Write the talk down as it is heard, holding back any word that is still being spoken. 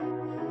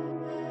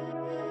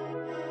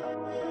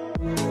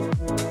All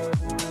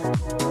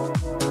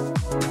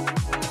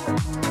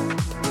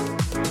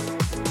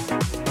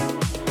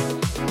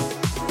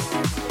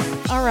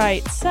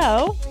right,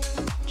 so,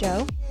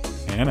 Joe.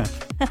 Anna.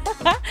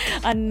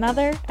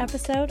 Another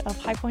episode of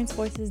High Points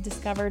Voices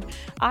Discovered.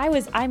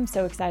 I'm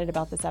so excited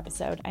about this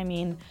episode. I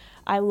mean,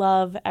 I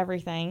love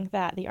everything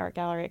that the art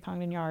gallery at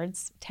Congdon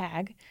Yards,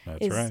 TAG,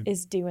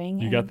 is doing.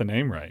 You got the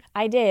name right.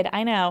 I did.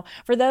 I know.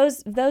 For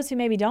those who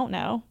maybe don't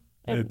know,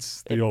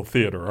 it's the old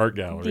theater art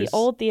galleries. The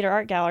old theater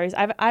art galleries.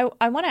 I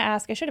want to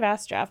ask. I should have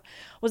asked Jeff.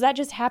 Was that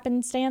just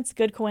happenstance,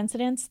 good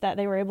coincidence that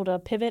they were able to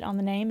pivot on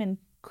the name and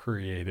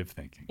creative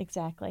thinking?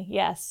 Exactly.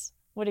 Yes.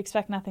 Would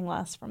expect nothing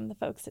less from the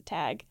folks at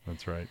TAG.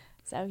 That's right.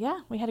 So,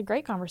 yeah, we had a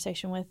great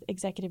conversation with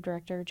Executive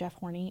Director Jeff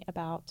Horney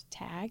about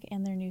TAG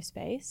and their new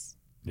space.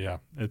 Yeah,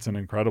 it's an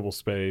incredible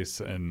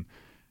space. And,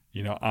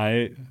 you know,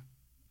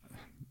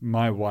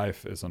 my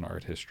wife is an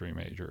art history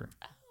major.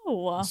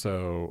 Oh.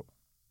 So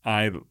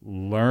I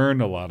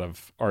learned a lot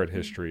of art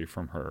history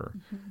from her.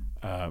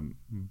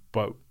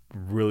 But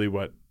really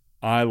what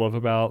I love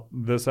about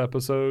this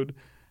episode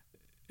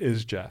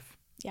is Jeff.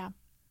 Yeah.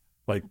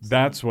 Like,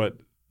 that's what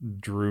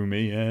drew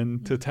me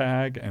into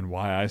TAG and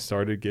why I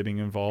started getting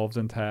involved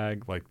in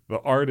TAG. Like, the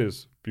art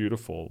is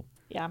beautiful.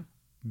 Yeah.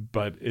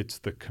 But it's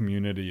the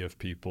community of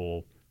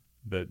people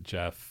that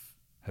Jeff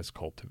has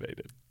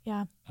cultivated.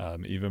 Yeah.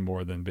 Even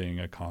more than being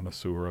a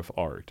connoisseur of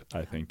art,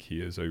 I think he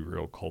is a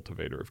real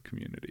cultivator of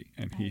community.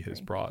 And he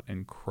has brought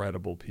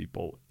incredible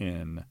people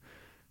in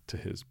to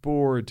his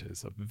board, to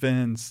his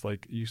events.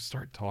 Like, you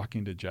start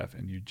talking to Jeff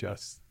and you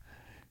just...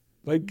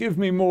 like, give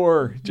me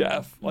more,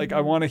 Jeff. Like,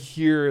 I want to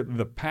hear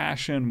the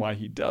passion, why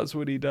he does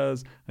what he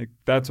does. Like,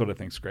 that's what I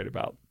think is great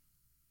about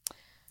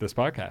this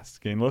podcast.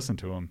 Getting to listen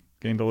to him.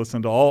 Getting to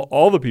listen to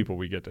all the people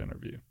we get to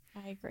interview.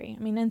 I agree.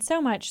 I mean, and so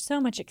much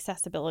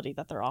accessibility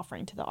that they're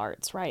offering to the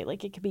arts, right?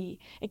 Like,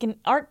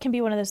 art can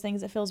be one of those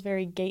things that feels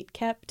very gate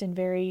kept and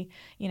very,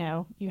 you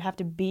know, you have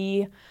to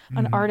be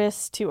an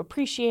artist to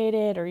appreciate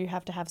it, or you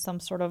have to have some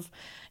sort of,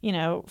 you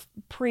know,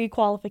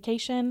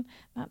 pre-qualification.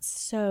 That's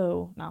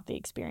so not the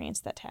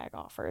experience that TAG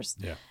offers.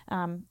 Yeah.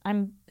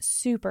 I'm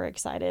super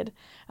excited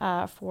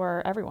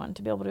for everyone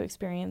to be able to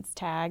experience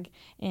TAG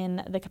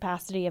in the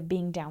capacity of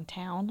being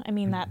downtown. I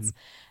mean,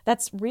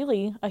 that's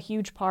really a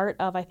huge part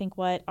of, I think,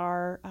 what our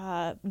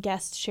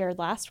guests shared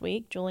last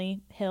week,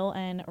 Julie Hill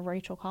and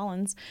Rachel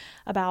Collins,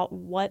 about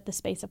what the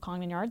space of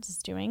Congdon Yards is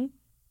doing.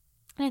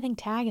 And I think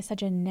TAG is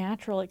such a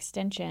natural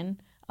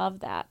extension of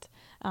that,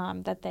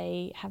 that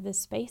they have this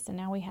space, and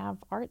now we have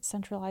art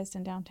centralized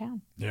in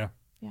downtown. Yeah.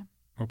 Yeah.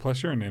 Well,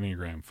 plus you're an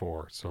Enneagram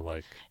 4, so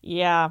like...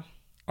 yeah.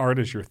 Art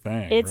is your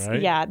thing,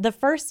 right? Yeah. The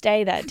first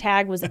day that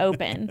TAG was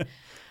open...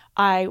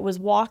 I was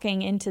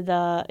walking into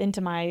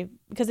my,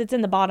 because it's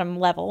in the bottom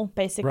level,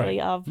 basically,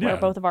 of where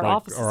both of our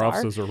offices are. Our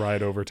offices are right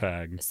over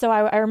TAG. So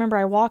I remember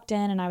I walked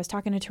in and I was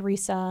talking to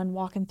Teresa and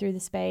walking through the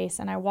space,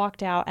 and I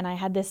walked out and I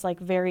had this like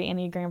very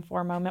Enneagram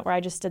 4 moment where I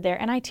just stood there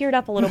and I teared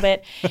up a little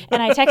bit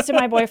and I texted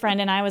my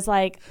boyfriend and I was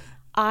like,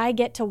 I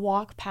get to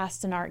walk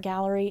past an art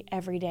gallery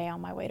every day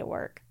on my way to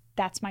work.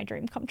 That's my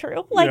dream come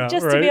true. Like,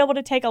 to be able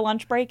to take a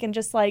lunch break and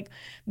just like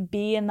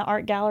be in the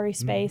art gallery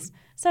space.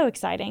 So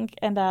exciting.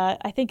 And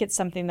I think it's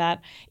something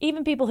that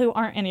even people who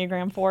aren't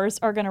Enneagram 4s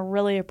are going to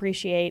really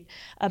appreciate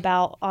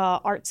about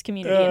arts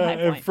community in High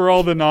Point. And for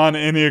all the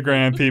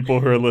non-Enneagram people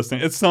who are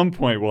listening, at some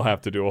point we'll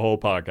have to do a whole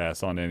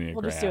podcast on Enneagram.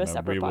 We'll just do a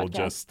separate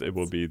podcast. It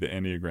will be the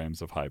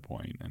Enneagrams of High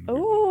Point. And we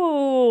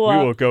Ooh.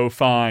 will go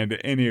find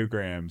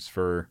Enneagrams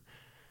for...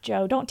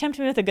 Joe, don't tempt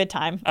me with a good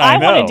time. I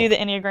want to do the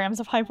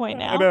Enneagrams of High Point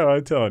now. I know,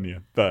 I'm telling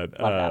you. But,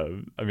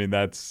 I mean,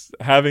 that's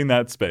having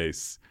that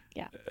space,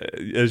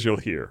 as you'll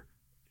hear,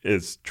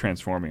 is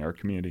transforming our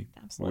community.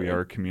 Absolutely. We are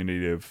a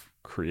community of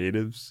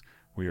creatives.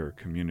 We are a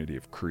community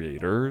of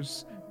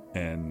creators.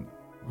 And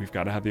we've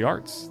got to have the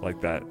arts. Like,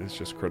 that is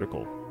just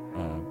critical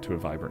to a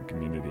vibrant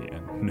community.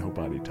 And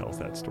nobody tells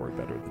that story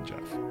better than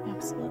Jeff.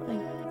 Absolutely.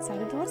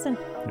 Excited to listen.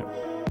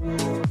 Yep.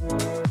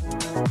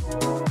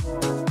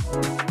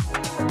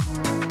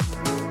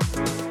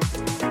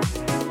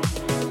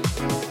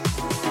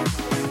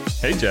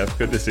 Hey, Jeff.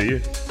 Good to see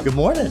you. Good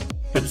morning.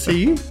 Good to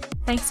see you.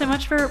 Thanks so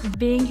much for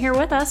being here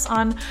with us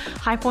on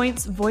High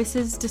Point's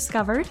Voices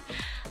Discovered.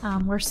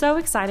 We're so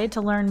excited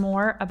to learn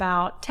more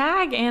about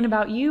TAG and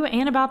about you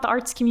and about the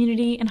arts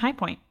community in High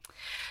Point.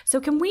 So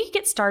can we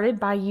get started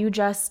by you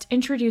just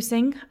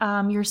introducing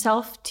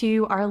yourself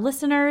to our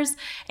listeners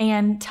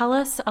and tell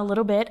us a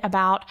little bit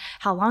about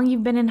how long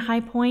you've been in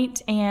High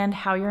Point and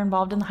how you're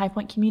involved in the High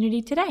Point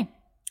community today?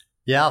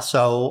 Yeah,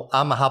 so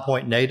I'm a High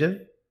Point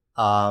native.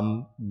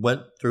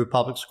 Went through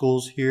public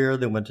schools here,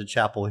 then went to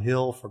Chapel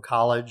Hill for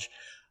college.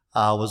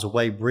 Was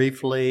away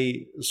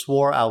briefly,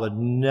 swore I would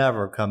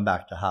never come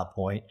back to High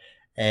Point.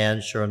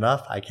 And sure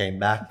enough, I came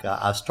back.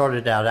 I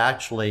started out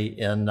actually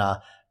in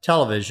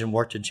television,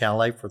 worked at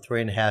Channel 8 for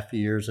 3.5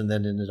 years, and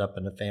then ended up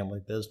in the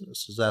family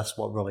business. So that's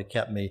what really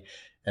kept me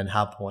in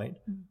High Point.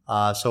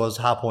 So as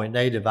a High Point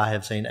native, I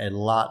have seen a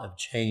lot of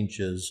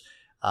changes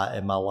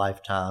in my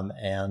lifetime,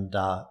 and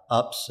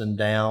ups and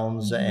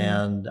downs.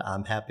 And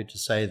I'm happy to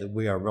say that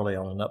we are really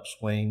on an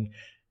upswing,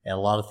 and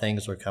a lot of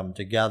things are coming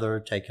together,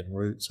 taking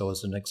root. So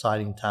it's an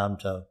exciting time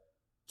to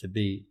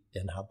be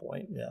in High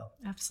Point. Yeah,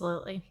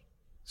 absolutely.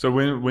 So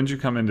when did you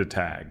come into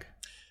TAG?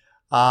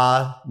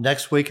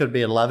 Next week it'll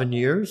be 11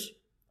 years.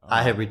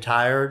 I had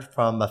retired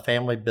from a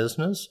family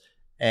business,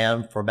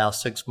 and for about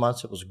 6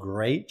 months it was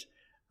great.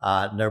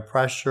 No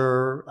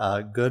pressure,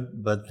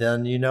 good. But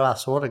then, I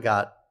sort of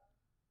got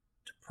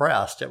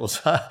depressed. It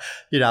was, I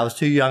was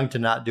too young to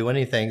not do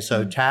anything.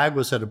 So TAG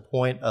was at a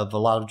point of a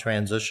lot of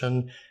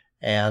transition.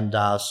 And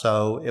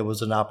so it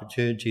was an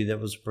opportunity that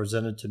was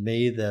presented to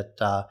me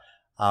that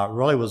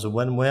really was a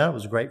win-win. It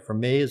was great for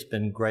me. It's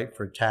been great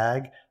for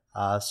TAG.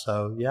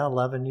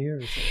 11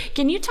 years.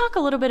 Can you talk a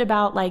little bit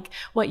about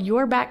what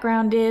your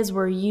background is?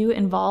 Were you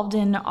involved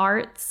in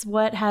arts?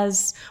 What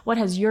has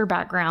your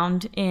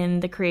background in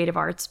the creative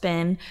arts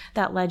been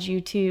that led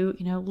you to,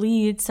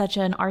 lead such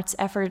an arts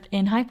effort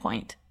in High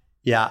Point?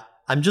 Yeah,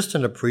 I'm just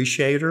an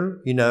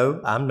appreciator.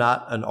 I'm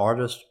not an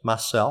artist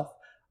myself.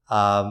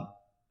 I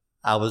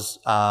was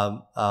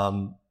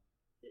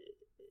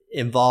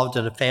involved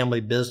in a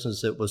family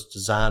business that was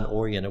design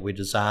oriented. We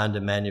designed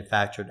and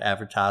manufactured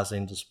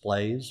advertising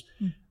displays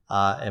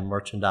and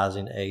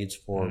merchandising aids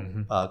for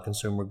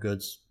consumer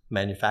goods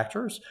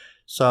manufacturers.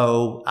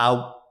 So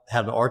I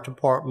had an art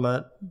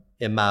department.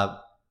 In my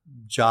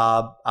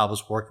job, I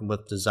was working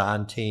with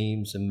design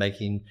teams and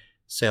making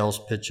sales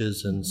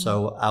pitches. And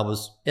so I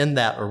was in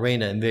that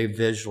arena and very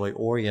visually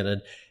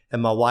oriented.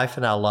 And my wife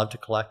and I love to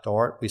collect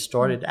art. We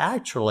started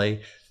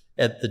actually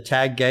at the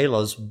TAG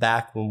galas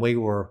back when we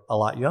were a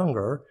lot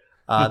younger.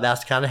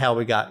 That's kind of how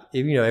we got,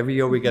 every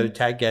year we go to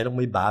TAG gala and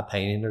we buy a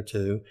painting or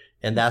two.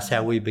 And that's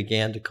how we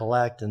began to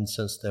collect. And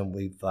since then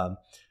we've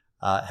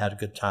had a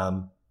good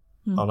time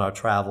on our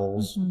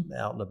travels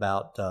out and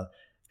about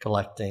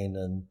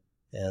collecting.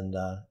 And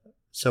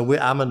so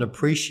I'm an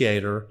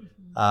appreciator,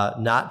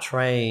 not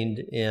trained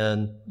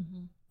in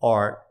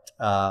art,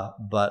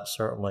 but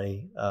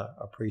certainly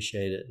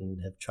appreciate it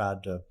and have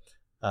tried to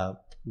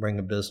bring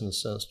a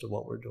business sense to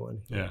what we're doing.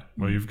 Yeah.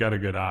 Well, you've got a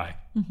good eye.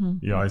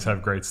 You always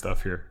have great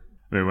stuff here.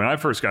 I mean, when I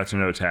first got to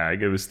know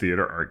TAG, it was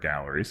theater art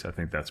galleries. I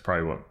think that's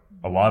probably what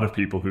a lot of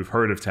people who've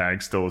heard of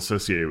TAG still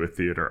associate with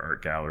theater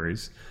art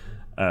galleries.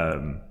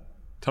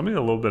 Tell me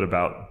a little bit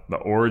about the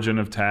origin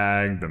of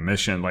TAG, the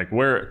mission,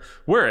 where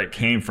it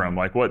came from,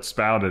 what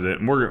spouted it.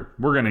 And we're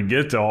going to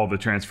get to all the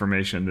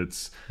transformation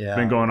that's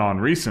been going on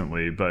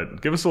recently,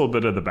 but give us a little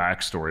bit of the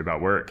backstory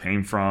about where it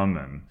came from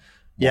and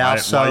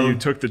why you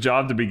took the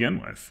job to begin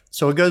with.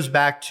 So it goes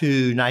back to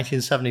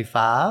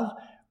 1975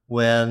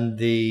 when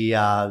the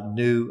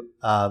new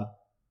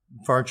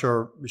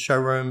furniture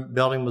showroom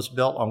building was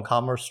built on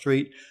Commerce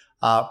Street.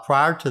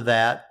 Prior to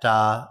that,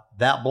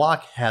 that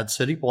block had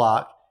City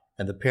Block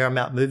and the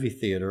Paramount Movie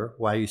Theater,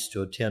 where I used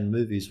to attend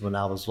movies when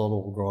I was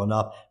little growing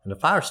up, and the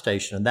fire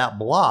station. And that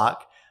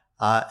block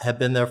had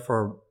been there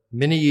for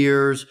many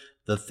years.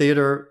 The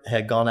theater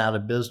had gone out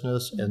of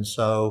business, and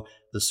so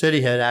the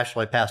city had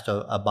actually passed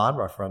a bond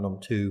referendum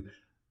to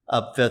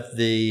upfit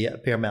the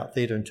Paramount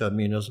Theater into a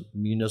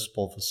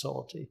municipal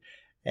facility.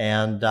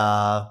 And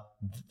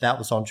that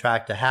was on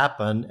track to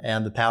happen.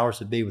 And the powers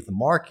that be with the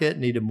market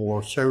needed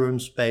more showroom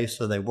space.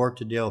 So they worked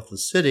to deal with the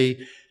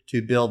city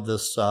to build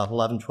this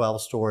 11,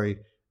 12-story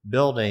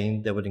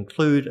building that would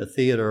include a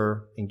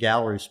theater and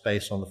gallery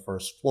space on the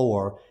first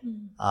floor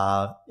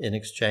in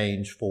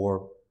exchange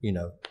for,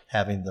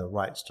 having the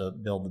rights to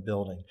build the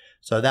building.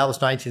 So that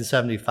was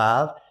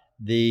 1975.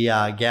 The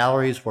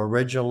galleries were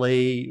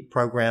originally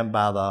programmed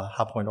by the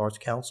High Point Arts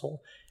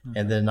Council.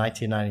 And then in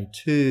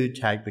 1992,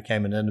 TAG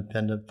became an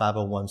independent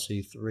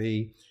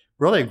 501c3,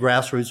 really a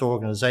grassroots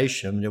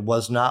organization. It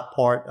was not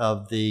part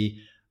of the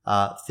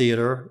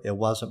theater. It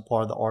wasn't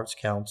part of the Arts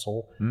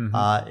Council.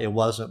 It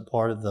wasn't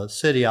part of the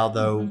city,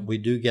 although we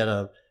do get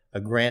a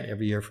grant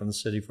every year from the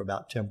city for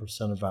about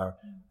 10% of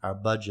our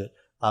budget.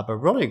 But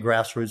really a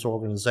grassroots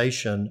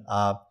organization,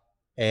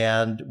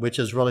 and which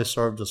has really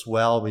served us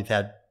well. We've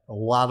had a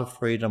lot of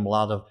freedom, a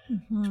lot of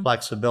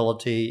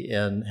flexibility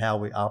in how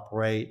we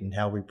operate and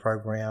how we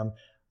program.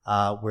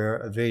 We're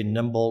a very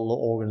nimble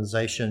little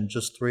organization,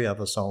 just 3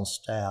 of us on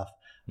staff.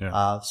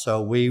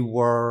 So we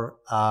were,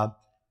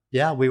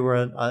 we were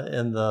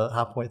in the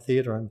High Point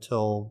Theater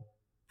until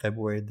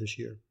February of this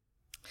year.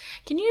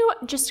 Can you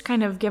just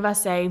kind of give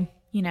us a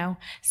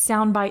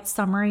soundbite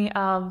summary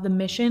of the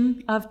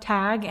mission of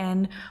TAG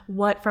and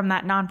what, from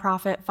that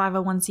nonprofit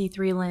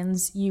 501c3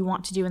 lens, you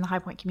want to do in the High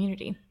Point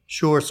community?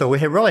 Sure. So we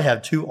really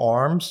have 2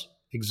 arms,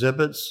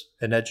 exhibits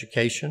and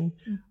education.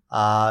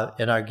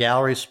 In our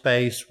gallery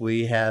space,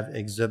 we have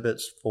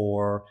exhibits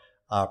for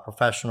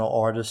professional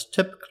artists,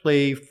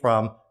 typically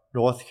from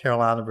North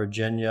Carolina,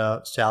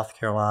 Virginia, South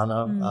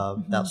Carolina,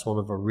 that sort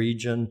of a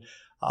region.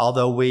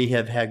 Although we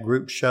have had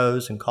group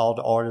shows and call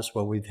to artists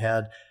where we've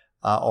had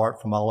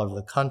art from all over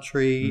the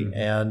country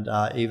and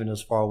even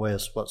as far away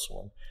as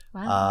Switzerland.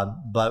 Wow.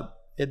 But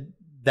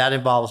that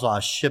involves a lot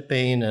of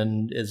shipping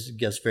and it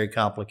gets very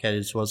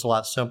complicated. So it's a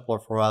lot simpler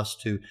for us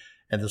to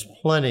and there's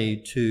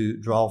plenty to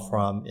draw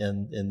from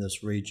in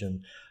this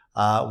region.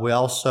 We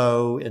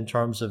also, in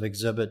terms of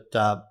exhibit,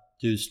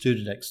 do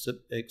student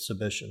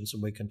exhibitions,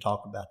 and we can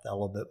talk about that a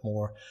little bit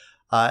more.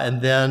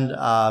 And then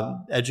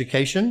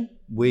education.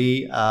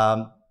 We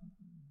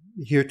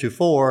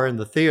heretofore in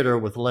the theater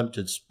with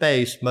limited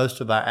space,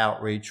 most of our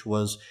outreach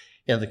was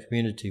in the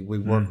community. We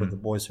work with the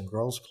Boys and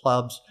Girls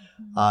Clubs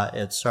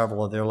at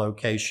several of their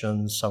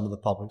locations, some of the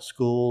public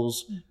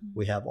schools.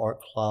 We have art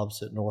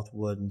clubs at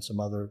Northwood and some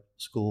other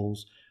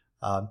schools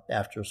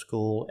after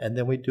school. And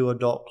then we do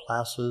adult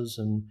classes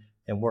and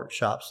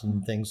workshops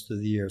and things through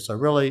the year. So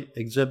really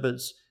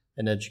exhibits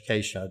and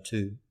education are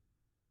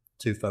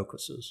two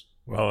focuses.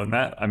 Well, and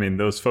that, I mean,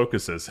 those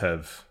focuses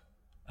have,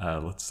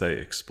 let's say,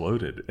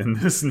 exploded in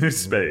this new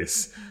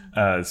space.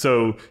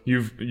 So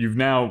you've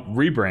now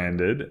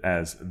rebranded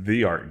as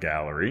the Art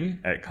Gallery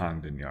at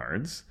Congdon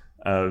Yards.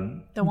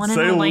 The one and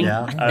only.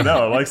 Yeah. I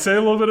know. Like, say a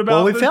little bit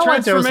about the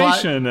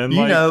transformation. And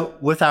you know,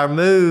 with our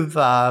move,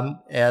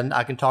 and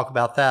I can talk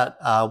about that,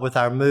 with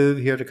our move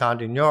here to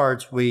Congdon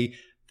Yards, we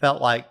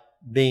felt like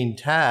being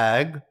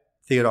tagged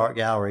Theater Art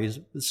Galleries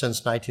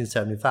since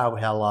 1975, we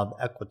had a lot of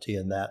equity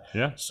in that.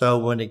 Yeah. So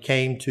when it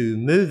came to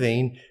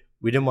moving,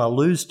 we didn't want to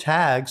lose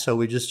tags, so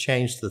we just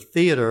changed the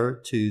theater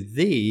to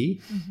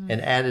the and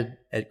added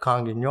at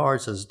Congdon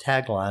Yards as a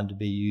tagline to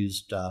be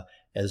used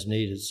as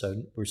needed.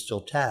 So we're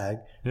still tagged,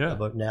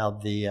 but now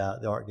the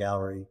Art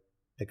Gallery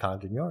at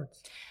Congdon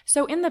Yards.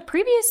 So in the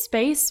previous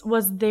space,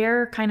 was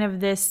there kind of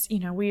this, you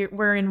know,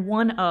 we're in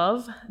one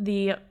of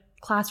the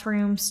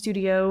classroom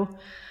studio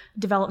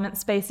development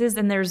spaces,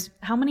 and there's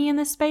how many in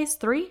this space?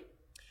 3?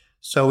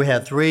 So we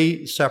had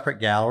 3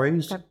 separate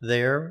galleries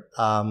there,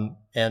 and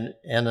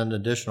an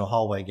additional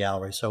hallway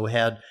gallery. So we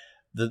had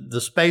the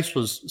space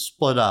was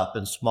split up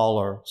in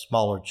smaller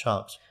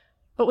chunks.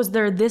 But was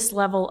there this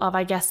level of,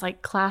 I guess,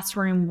 like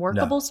classroom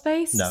workable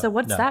space? No, so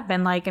what's that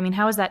been like? I mean,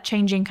 how is that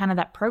changing kind of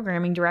that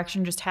programming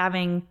direction, just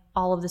having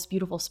all of this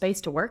beautiful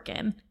space to work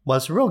in? Well,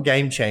 it's a real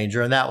game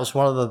changer, and that was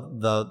one of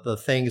the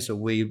things that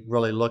we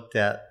really looked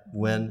at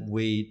when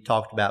we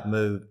talked about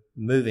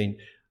moving.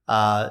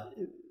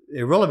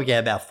 It really began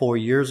about 4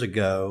 years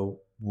ago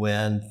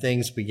when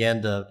things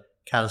began to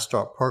kind of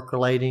start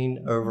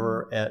percolating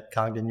over at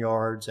Congdon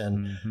Yards,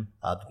 and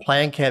the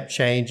plan kept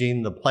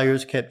changing, the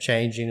players kept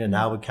changing, and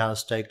I would kind of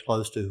stay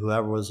close to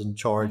whoever was in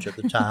charge at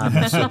the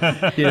time.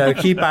 So, you know,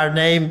 keep our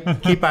name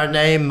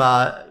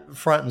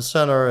front and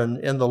center and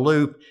in the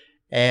loop.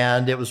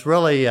 And it was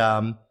really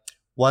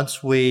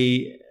once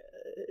we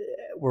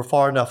were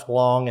far enough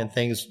along and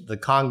the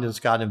Congdons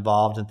got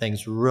involved and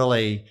things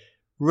really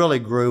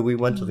grew. We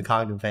went to the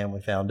Congdon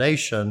Family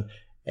Foundation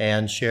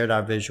and shared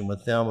our vision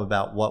with them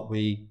about what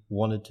we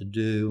wanted to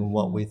do and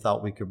what we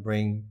thought we could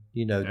bring,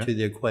 you know, to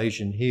the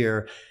equation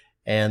here.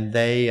 And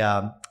they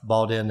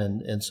bought in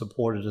and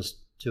supported us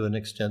to an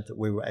extent that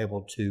we were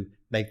able to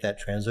make that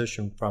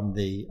transition from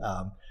the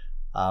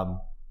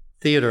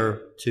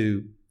theater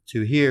to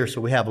here. So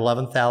we have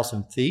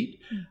 11,000 feet.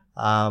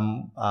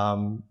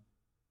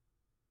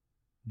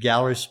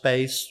 Gallery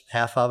space,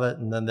 half of it,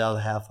 and then the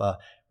other half,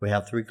 we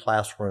have 3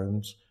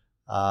 classrooms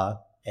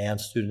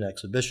and student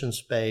exhibition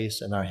space,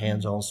 and our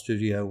hands-on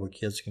studio where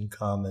kids can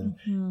come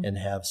and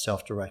have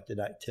self-directed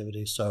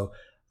activities. So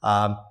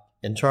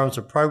in terms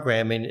of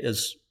programming,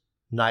 it's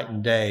night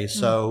and day.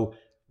 So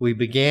we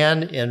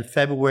began in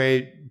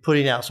February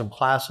putting out some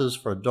classes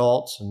for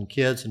adults and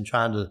kids and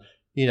trying to,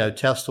 you know,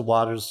 test the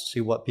waters to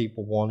see what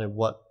people wanted,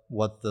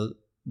 what the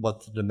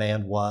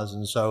demand was.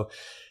 And so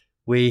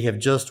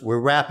we're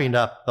wrapping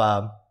up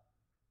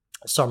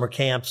summer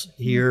camps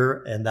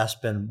here, and that's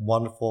been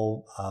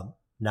wonderful.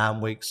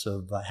 9 weeks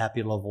of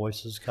happy little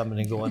voices coming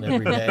and going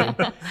every day.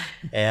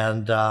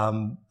 And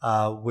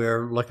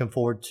we're looking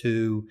forward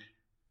to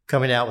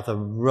coming out with a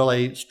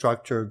really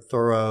structured,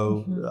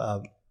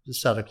 thorough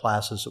set of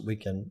classes that we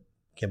can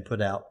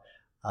put out.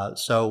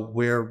 So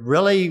we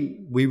really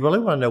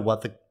want to know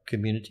what the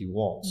community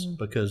wants,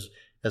 because,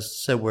 as I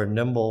said, we're a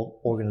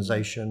nimble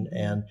organization,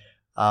 and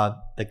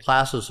the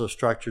classes are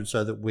structured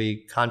so that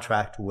we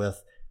contract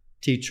with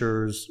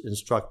teachers,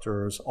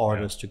 instructors,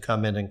 artists to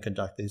come in and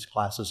conduct these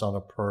classes on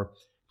a per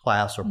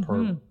class or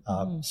per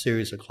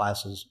series of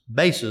classes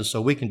basis.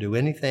 So we can do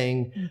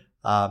anything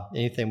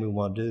we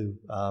want to do.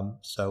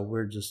 So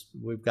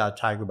we've got a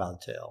tiger by the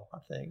tail, I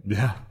think.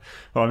 Yeah.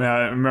 Well, I mean, I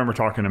remember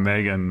talking to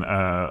Megan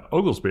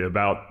Oglesby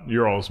about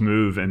your all's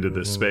move into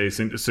this space.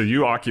 And so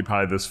you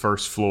occupy this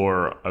first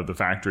floor of the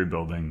factory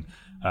building,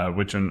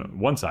 which on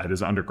one side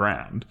is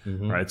underground,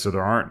 right? So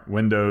there aren't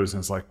windows,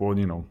 and it's like, well,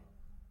 you know,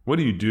 what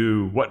do you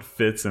do? What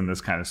fits in this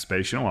kind of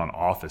space? You don't want an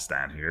office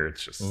down here.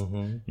 It's just,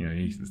 you know,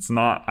 it's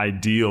not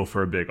ideal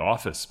for a big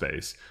office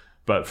space.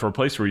 But for a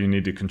place where you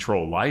need to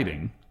control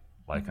lighting,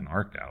 like an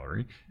art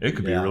gallery, it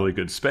could be a really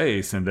good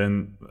space. And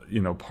then, you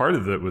know, part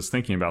of it was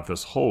thinking about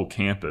this whole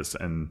campus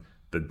and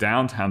the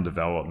downtown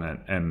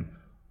development and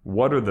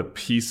what are the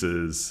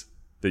pieces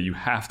that you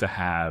have to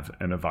have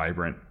in a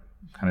vibrant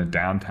kind of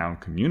downtown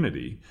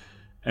community.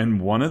 And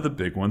one of the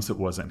big ones that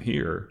wasn't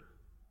here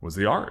was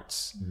the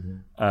arts.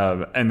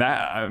 And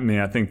that, I mean,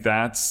 I think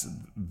that's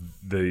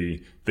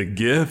the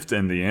gift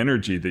and the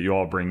energy that you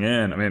all bring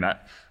in. I mean,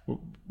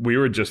 we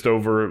were just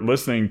over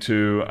listening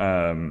to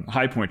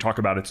High Point talk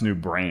about its new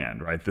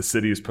brand, right? The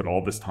city has put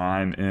all this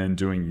time in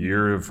doing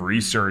year of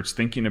research,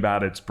 thinking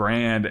about its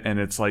brand. And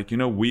it's like,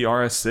 we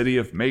are a city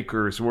of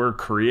makers. We're a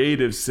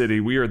creative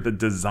city. We are the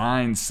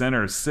design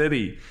center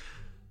city.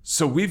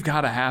 So we've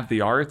got to have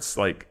the arts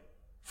like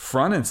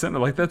front and center.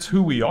 Like, that's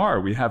who we are.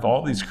 We have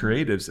all these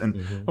creatives.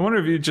 And I wonder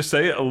if you just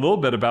say a little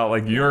bit about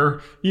like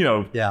your,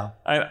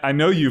 I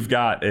know you've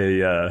got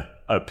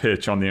a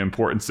pitch on the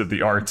importance of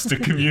the arts to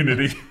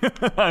community.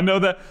 I know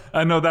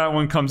that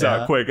one comes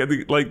out quick. I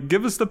think, like,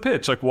 give us the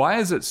pitch. Like, why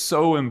is it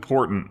so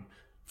important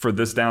for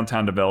this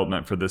downtown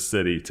development, for this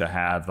city to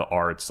have the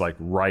arts like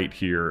right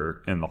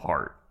here in the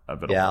heart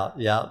of it all?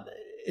 Yeah.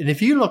 And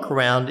if you look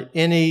around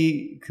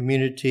any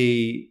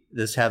community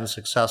that's having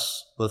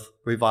success with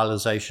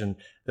revitalization,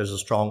 there's a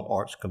strong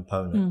arts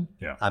component.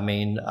 Yeah. I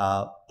mean,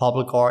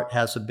 public art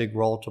has a big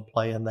role to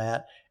play in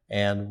that.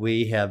 And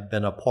we have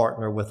been a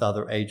partner with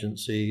other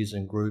agencies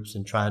and groups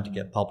in trying to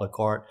get public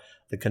art.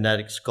 The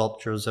kinetic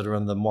sculptures that are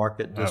in the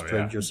Market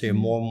District, you're seeing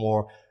more and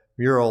more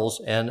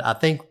murals. And I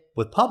think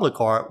with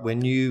public art,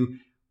 when you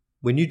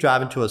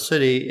drive into a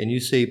city and you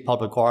see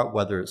public art,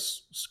 whether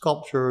it's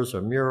sculptures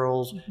or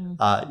murals,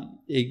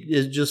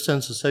 it just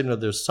sends a signal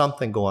there's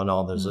something going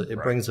on.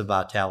 It brings a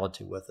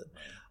vitality with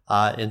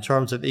it. In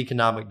terms of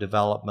economic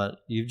development,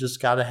 you've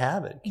just got to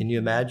have it. Can you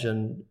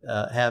imagine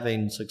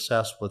having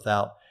success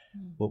without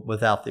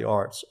the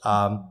arts?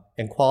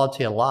 And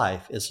quality of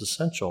life is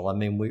essential. I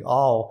mean, we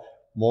all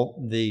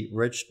want the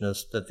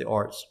richness that the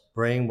arts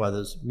bring,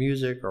 whether it's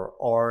music or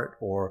art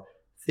or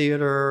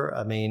theater.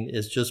 I mean,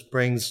 it just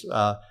brings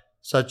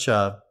such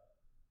a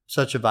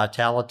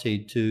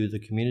vitality to the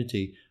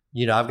community.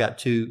 I've got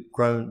 2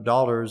 grown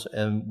daughters,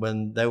 and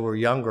when they were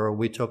younger,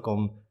 we took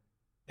them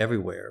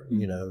everywhere,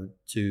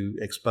 to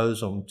expose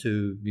them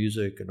to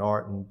music and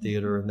art and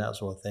theater and that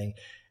sort of thing.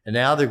 And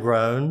now they're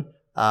grown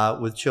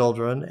with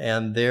children,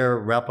 and they're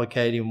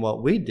replicating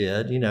what we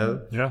did.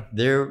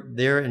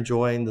 They're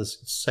enjoying the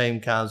same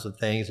kinds of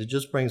things. It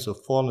just brings a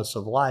fullness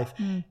of life.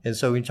 And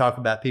so when you talk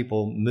about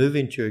people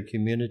moving to a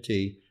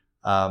community,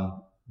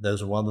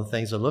 those are one of the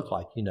things that look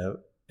like.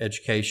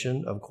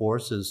 Education, of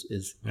course,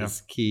 is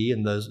key,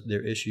 and there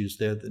are issues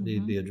there that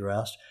need to be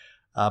addressed.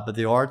 But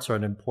the arts are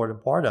an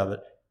important part of it.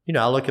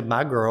 I look at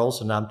my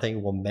girls and I'm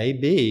thinking, well,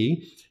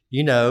 maybe,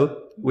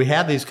 we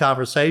have these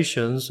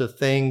conversations. If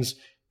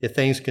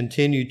things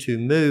continue to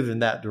move in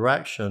that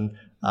direction,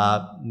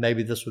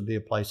 maybe this would be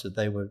a place that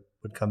they would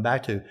come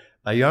back to.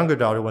 My younger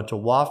daughter went to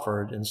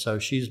Wofford, and so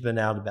she's been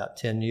out about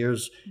 10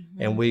 years,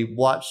 and we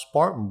watched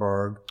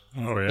Spartanburg.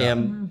 Oh, yeah.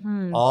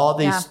 And all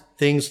these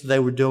things they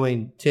were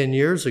doing 10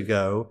 years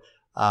ago,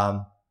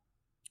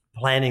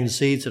 planting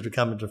seeds that are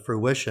coming to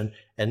fruition.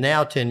 And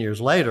now 10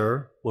 years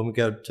later, when we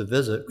go to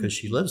visit, because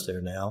she lives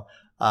there now,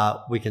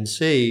 we can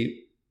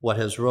see what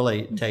has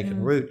really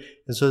taken root.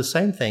 And so the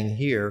same thing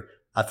here.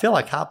 I feel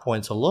like High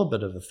Point's a little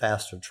bit of a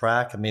faster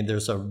track. I mean,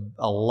 there's a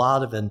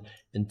lot of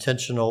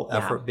intentional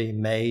effort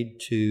being made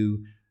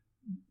to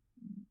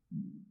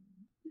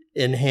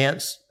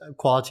enhance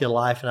quality of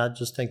life, and I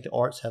just think the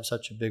arts have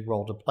such a big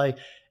role to play.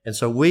 And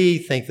so we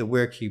think that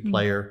we're a key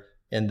player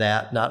in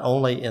that, not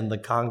only in the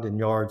Congdon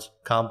Yards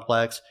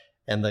complex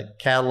and the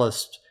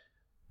Catalyst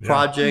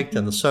project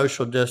and the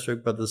social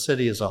district, but the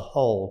city as a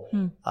whole.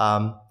 And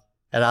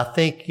I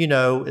think,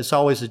 it's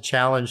always a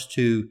challenge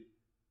to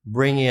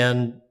bring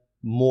in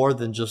more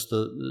than just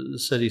the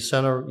city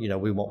center.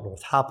 We want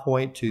North High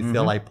Point to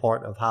feel a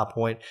part of High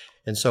Point.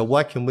 And so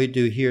what can we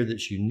do here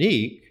that's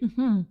unique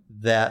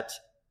that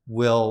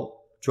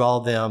will draw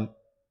them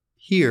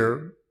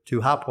here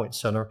to High Point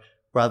Center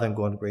rather than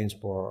going to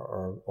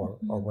Greensboro or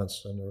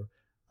Winston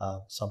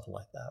or something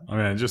like that? I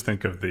mean, I just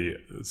think of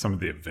some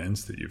of the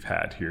events that you've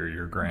had here,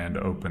 your grand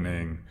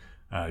opening,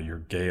 your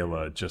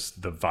gala,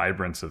 just the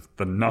vibrance of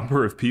the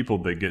number of people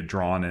that get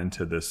drawn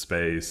into this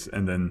space.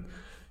 And then,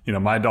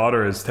 my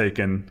daughter has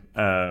taken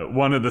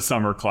one of the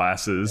summer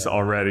classes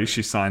already.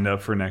 She signed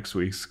up for next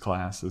week's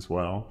class as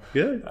well.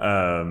 Good.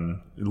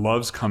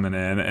 Loves coming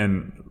in.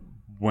 And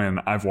when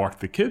I've walked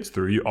the kids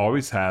through, you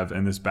always have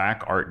in this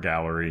back art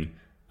gallery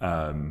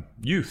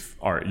youth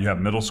art. You have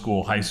middle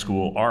school, high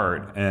school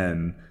art.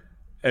 And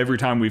every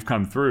time we've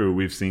come through,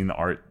 we've seen the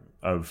art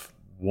of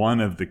one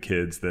of the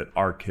kids that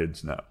our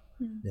kids know.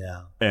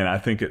 Yeah. And I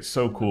think it's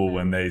so cool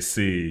when they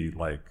see,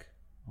 like,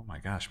 oh my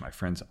gosh, my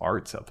friend's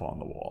art's up on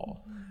the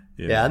wall.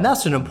 And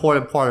that's an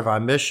important part of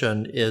our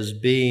mission, is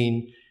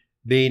being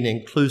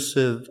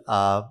inclusive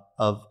of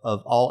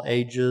all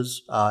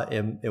ages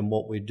in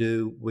what we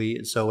do.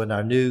 So in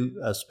our new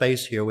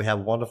space here, we have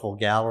a wonderful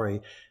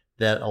gallery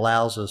that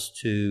allows us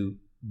to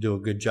do a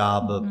good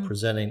job of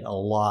presenting a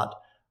lot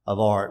of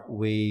art.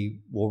 We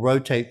will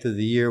rotate through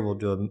the year. We'll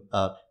do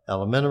a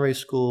elementary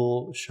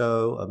school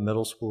show, a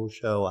middle school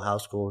show, a high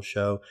school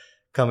show.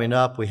 Coming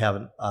up, we have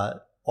an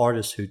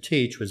Artists Who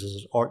Teach, which is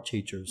an art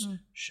teachers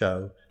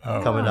show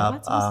coming up.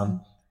 That's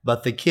awesome.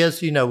 But the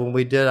kids, when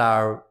we did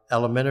our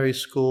elementary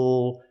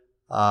school,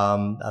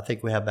 I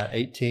think we have about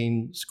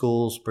 18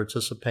 schools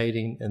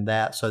participating in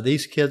that. So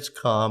these kids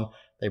come,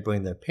 they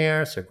bring their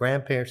parents, their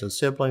grandparents, and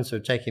siblings. They're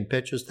taking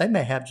pictures. They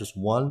may have just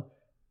one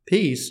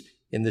piece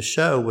in the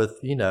show with,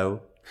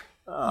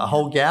 a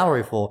whole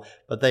gallery full,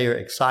 but they are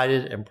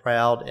excited and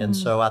proud. And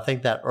so I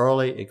think that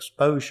early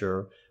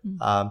exposure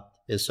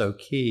is so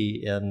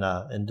key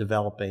in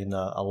developing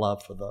a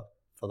love for the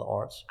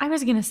arts. I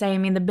was going to say,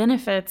 the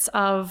benefits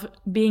of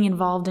being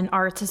involved in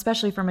arts,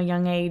 especially from a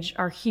young age,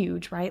 are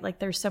huge, right? Like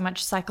there's so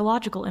much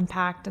psychological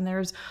impact, and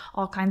there's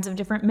all kinds of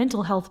different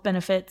mental health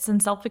benefits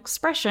and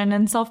self-expression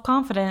and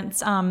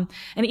self-confidence. And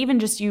even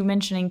just you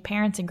mentioning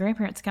parents and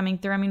grandparents coming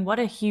through. What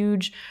a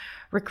huge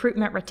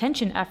recruitment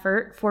retention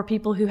effort for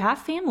people who have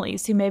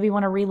families who maybe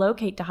want to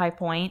relocate to High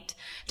Point,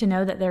 to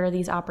know that there are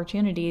these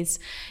opportunities.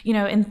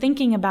 In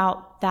thinking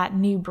about that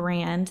new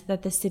brand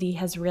that the city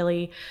has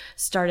really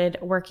started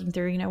working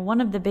through,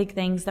 one of the big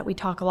things that we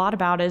talk a lot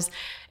about is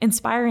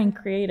inspiring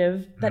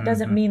creative. That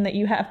doesn't mean that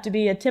you have to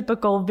be a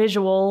typical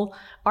visual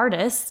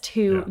artist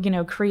who,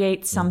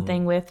 creates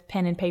something with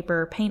pen and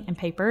paper, paint and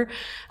paper.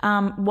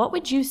 What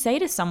would you say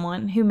to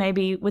someone who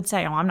maybe would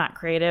say, oh, I'm not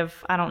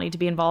creative, I don't need to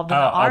be involved in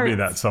the arts? I'll be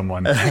that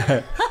someone.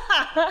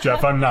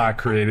 Jeff, I'm not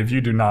creative. You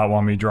do not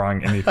want me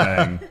drawing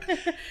anything.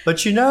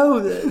 But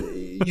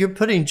you're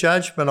putting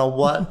judgment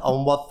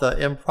on what the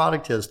end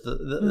product is.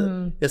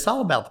 It's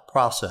all about the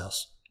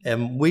process.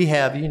 And we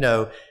have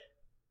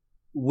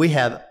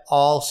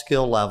all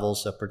skill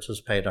levels that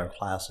participate in our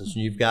classes.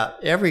 And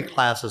every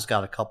class has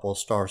got a couple of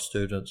star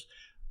students,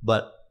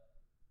 but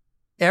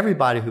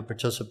everybody who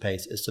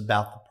participates, it's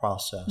about the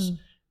process.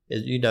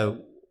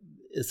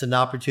 It's an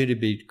opportunity to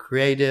be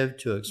creative,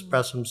 to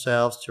express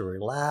themselves, to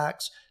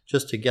relax,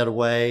 just to get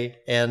away.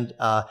 And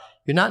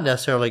you're not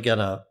necessarily going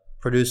to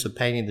produce a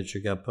painting that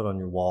you're going to put on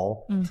your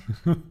wall.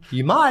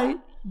 You might,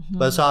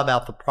 but it's all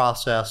about the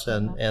process,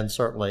 and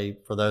certainly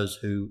for those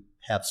who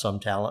have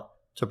some talent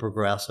to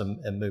progress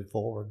and move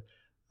forward.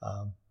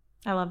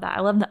 I love that. I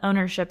love the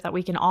ownership that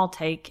we can all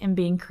take in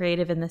being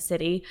creative in the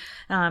city,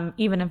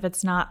 even if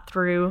it's not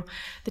through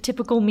the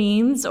typical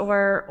means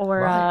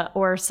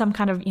or some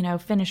kind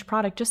of finished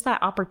product. Just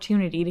that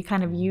opportunity to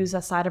kind of use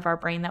a side of our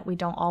brain that we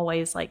don't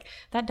always like.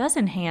 That does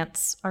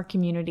enhance our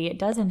community. It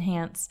does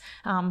enhance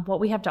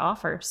what we have to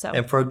offer. So,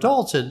 and for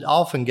adults, it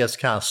often gets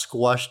kind of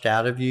squashed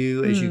out of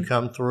you as you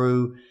come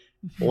through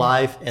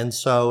life, and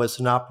so it's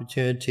an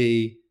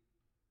opportunity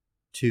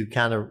to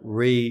kind of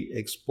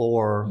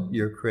re-explore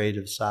your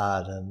creative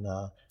side, and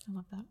I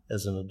love that.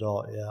 As an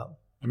adult, yeah.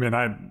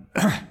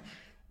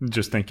 I'm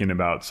just thinking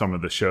about some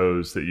of the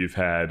shows that you've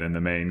had in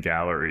the main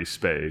gallery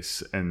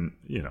space, and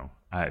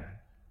I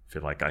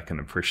feel like I can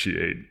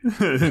appreciate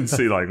and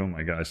see like, oh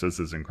my gosh, this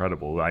is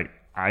incredible. Like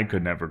I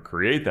could never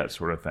create that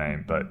sort of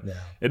thing, but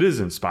it is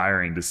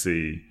inspiring to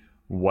see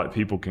what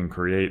people can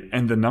create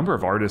and the number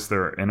of artists that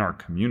are in our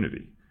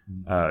community.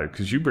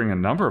 Because you bring a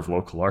number of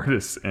local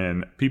artists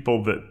and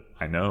people that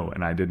I know,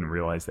 and I didn't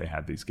realize they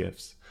had these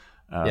gifts.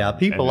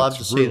 People love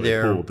to see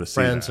their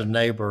friends and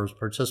neighbors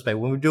participate.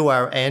 When we do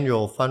our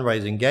annual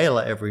fundraising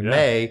gala every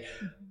May,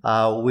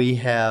 we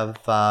have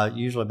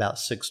usually about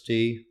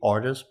 60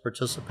 artists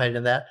participate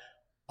in that,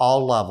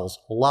 all levels.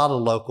 A lot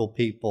of local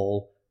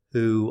people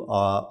who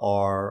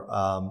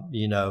are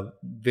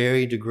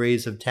varying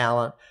degrees of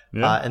talent,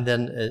 and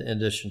then in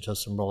addition to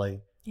some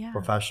really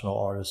professional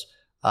artists.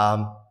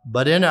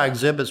 But in our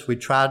exhibits, we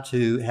try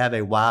to have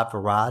a wide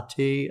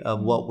variety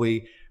of what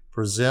we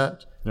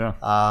present.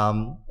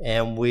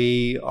 And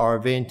we are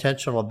very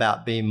intentional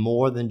about being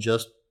more than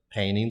just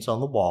paintings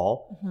on the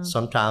wall.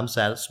 Sometimes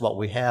that's what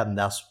we have, and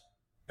that's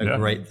a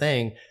great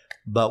thing.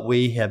 But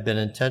we have been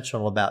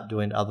intentional about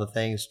doing other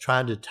things,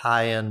 trying to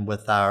tie in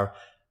with our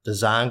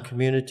design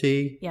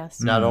community.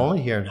 Not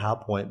only here in High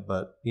Point,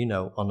 but,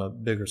 on a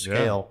bigger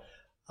scale.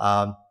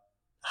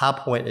 High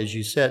Point, as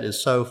you said,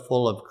 is so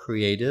full of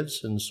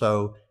creatives, and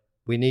so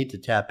we need to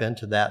tap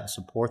into that and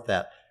support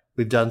that.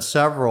 We've done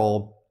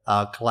several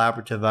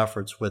collaborative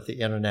efforts with the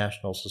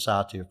International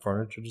Society of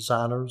Furniture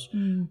Designers.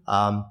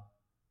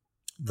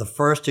 The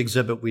first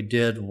exhibit we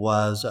did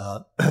was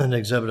an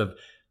exhibit of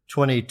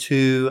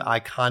 22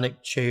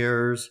 iconic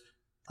chairs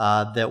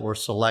that were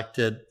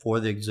selected for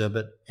the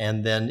exhibit,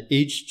 and then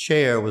each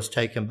chair was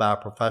taken by a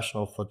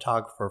professional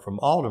photographer from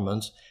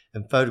Alderman's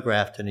and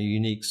photographed in a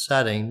unique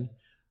setting.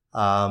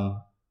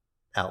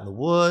 Out in the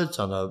woods,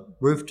 on a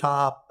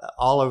rooftop,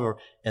 all over.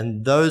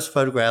 And those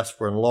photographs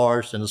were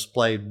enlarged and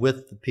displayed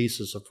with the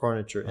pieces of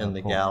furniture in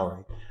the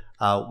gallery,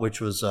 which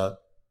was a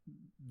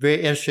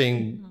very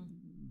interesting,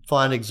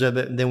 fun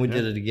exhibit. And then we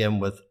did it again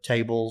with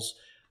tables.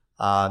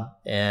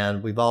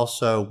 And we've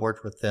also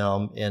worked with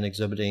them in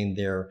exhibiting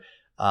their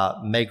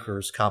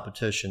makers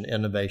competition,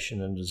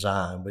 innovation and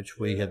design, which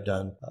we have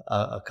done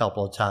a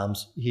couple of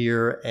times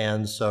here.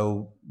 And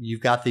so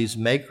you've got these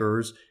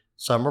makers.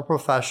 Some are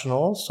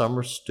professionals, some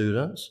are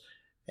students,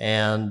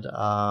 and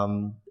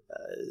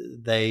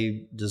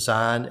they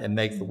design and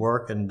make the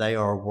work, and they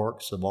are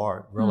works of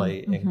art,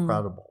 really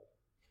incredible.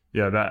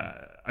 Yeah,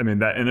 that I mean,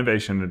 that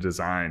innovation and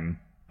design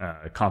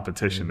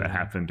competition that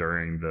happened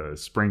during the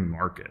spring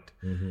market.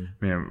 I mean,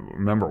 I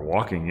remember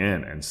walking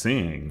in and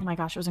seeing, Oh my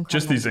gosh, it was incredible.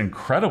 just these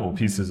incredible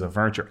pieces of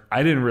furniture.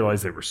 I didn't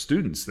realize they were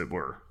students that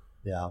were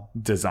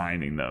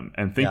designing them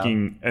and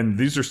thinking, and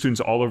these are students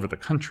all over the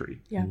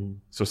country. Yeah.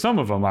 So some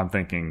of them, I'm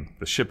thinking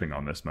the shipping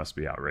on this must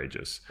be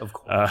outrageous. Of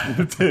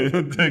course.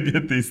 To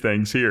get these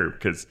things here,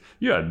 because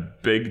you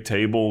had big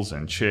tables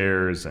and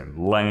chairs and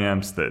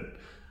lamps that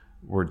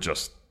were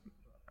just,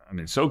 I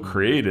mean, so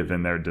creative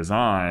in their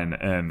design.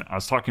 And I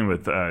was talking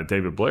with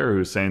David Blair, who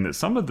was saying that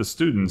some of the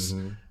students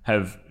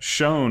have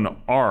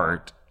shown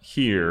art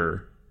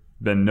here,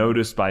 been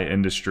noticed by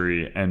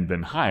industry, and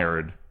been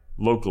hired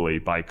locally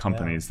by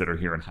companies that are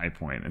here in High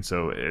Point. And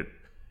so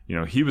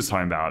he was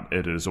talking about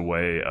it as a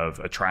way of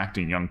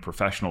attracting young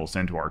professionals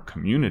into our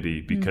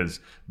community because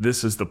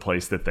this is the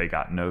place that they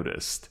got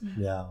noticed.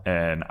 Yeah.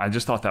 And I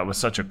just thought that was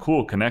such a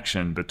cool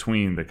connection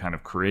between the kind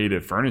of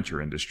creative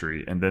furniture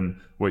industry and then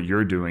what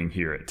you're doing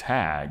here at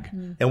TAG.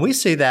 And we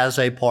see that as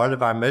a part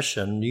of our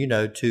mission,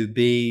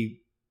 to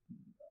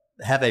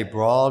have a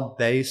broad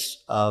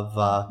base of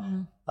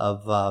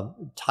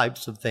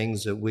types of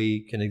things that we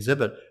can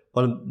exhibit.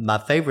 One of my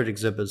favorite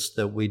exhibits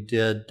that we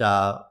did,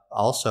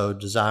 also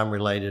design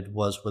related,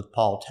 was with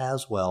Paul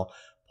Taswell.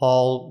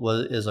 Paul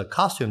is a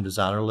costume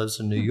designer, lives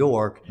in New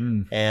York,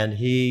 and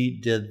he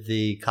did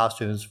the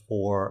costumes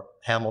for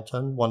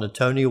Hamilton, won a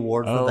Tony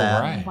Award for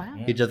that. Right. Wow.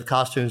 He did the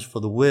costumes for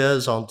The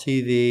Wiz on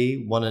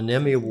TV, won an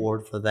Emmy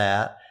Award for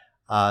that.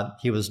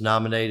 He was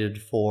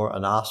nominated for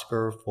an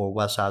Oscar for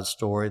West Side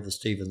Story, the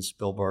Steven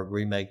Spielberg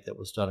remake that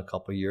was done a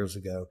couple of years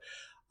ago.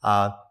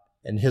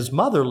 And his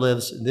mother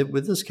lives,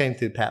 this came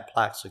through Pat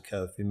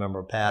Plaxico, if you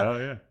remember Pat. Oh,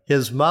 yeah.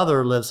 His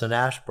mother lives in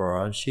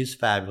Asheboro, and she's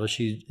fabulous.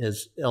 She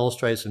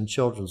illustrates some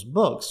children's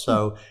books.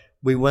 So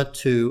we went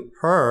to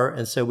her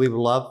and said, we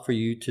would love for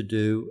you to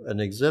do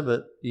an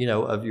exhibit,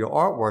 of your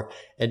artwork.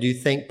 And do you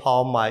think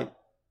Paul might,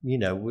 do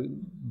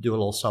a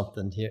little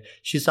something here?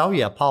 She said, oh,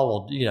 yeah, Paul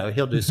will,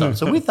 he'll do something.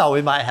 So we thought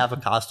we might have a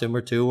costume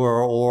or two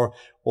or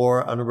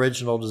an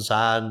original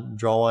design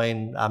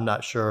drawing. I'm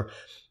not sure.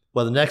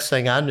 Well, the next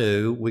thing I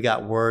knew, we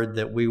got word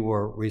that we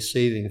were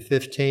receiving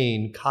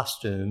 15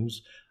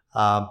 costumes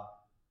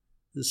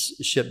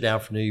shipped down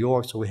from New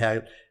York. So we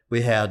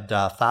had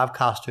 5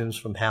 costumes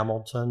from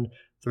Hamilton,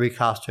 3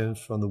 costumes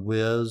from The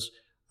Wiz,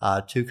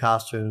 2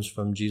 costumes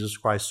from Jesus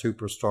Christ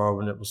Superstar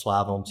when it was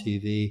live on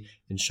TV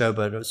and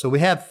Showboat. So we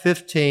had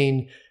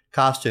 15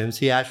 costumes.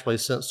 He actually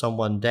sent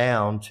someone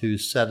down to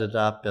set it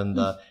up in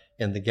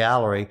the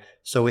gallery.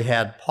 So we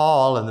had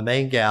Paul in the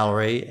main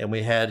gallery, and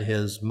we had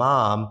his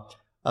mom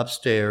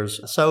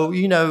upstairs. So,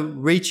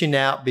 reaching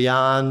out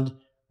beyond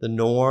the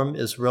norm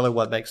is really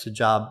what makes the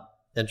job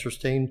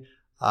interesting.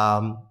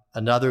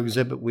 Another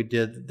exhibit we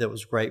did that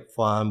was great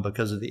fun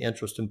because of the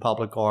interest in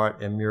public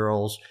art and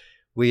murals,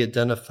 we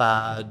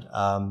identified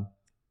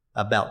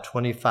about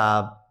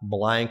 25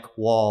 blank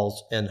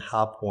walls in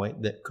High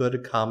Point that could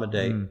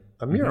accommodate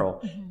a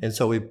mural. And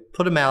so we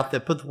put them out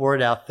there, put the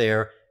word out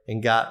there,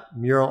 and got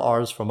mural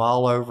artists from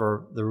all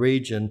over the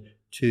region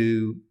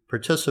to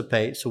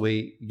participate. So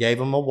we gave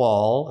them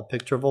a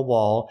picture of a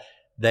wall.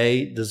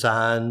 They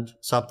designed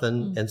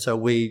something. And so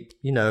we,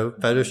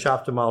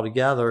 photoshopped them all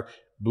together,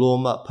 blew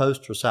them up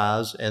poster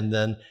size, and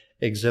then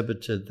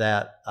exhibited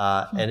that.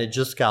 And it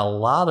just got a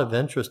lot of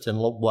interest in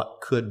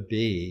what could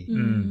be.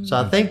 So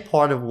I think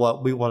part of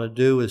what we want to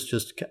do is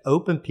just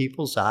open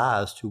people's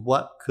eyes to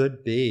what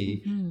could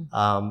be.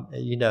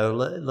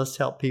 Let's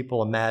help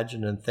people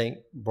imagine and think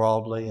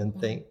broadly and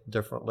think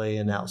differently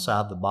and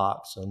outside the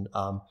box. And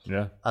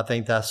I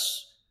think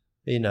that's,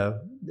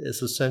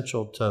 it's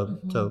essential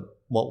to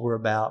what we're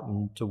about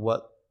and to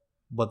what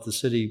the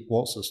city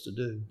wants us to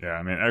do. Yeah,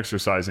 I mean,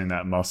 exercising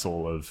that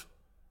muscle of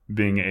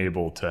being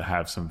able to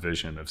have some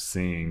vision of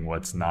seeing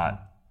what's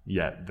not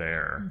yet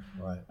there.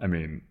 Right. I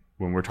mean,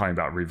 when we're talking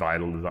about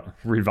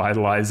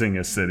revitalizing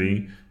a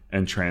city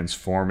and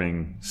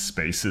transforming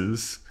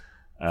spaces,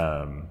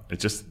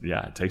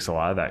 it takes a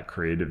lot of that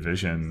creative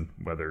vision,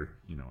 whether,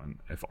 and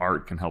if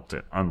art can help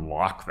to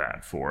unlock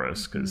that for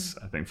us, because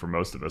I think for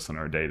most of us in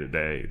our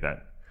day-to-day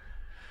that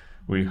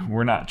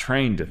we're not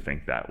trained to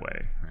think that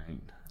way, right?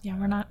 Yeah,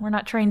 we're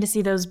not trained to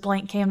see those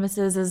blank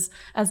canvases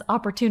as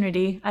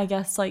opportunity, I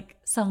guess, like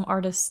some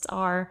artists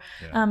are.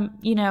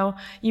 Yeah.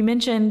 You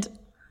mentioned,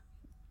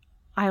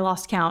 I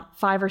lost count,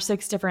 5 or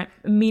 6 different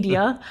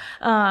media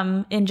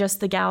in just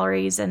the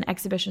galleries and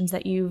exhibitions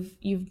that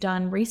you've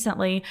done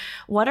recently.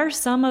 What are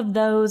some of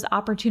those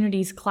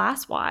opportunities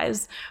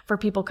class-wise for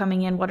people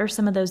coming in? What are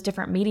some of those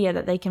different media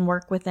that they can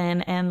work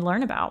within and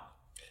learn about?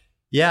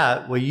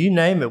 Yeah, well, you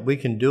name it, we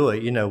can do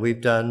it.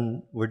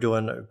 We're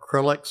doing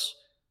acrylics,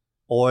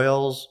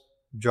 oils,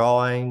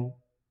 drawing,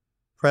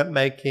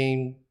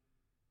 printmaking,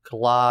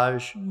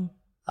 collage,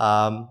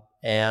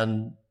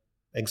 and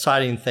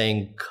exciting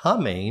thing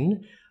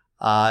coming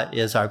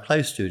is our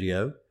clay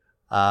studio.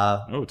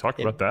 Talk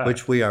about that.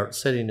 Which we are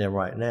sitting in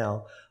right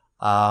now.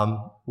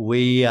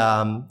 We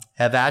have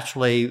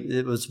actually,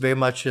 it was very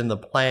much in the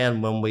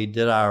plan when we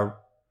did our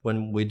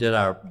when we did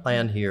our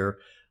plan here,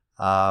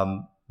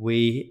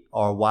 we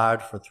are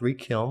wired for 3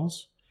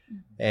 kilns,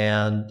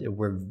 and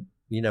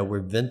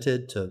we're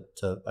vented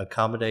to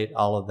accommodate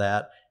all of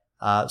that.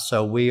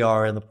 So we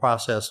are in the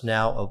process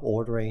now of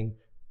ordering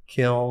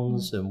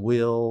kilns and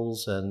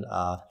wheels and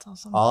That's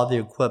awesome. all the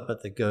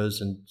equipment that goes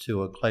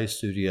into a clay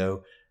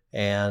studio.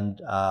 And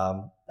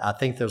I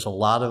think there's a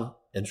lot of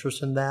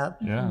interest in that.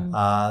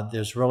 Yeah.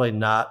 There's really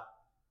not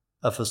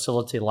a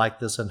facility like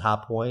this in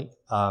High Point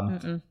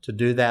to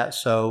do that.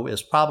 So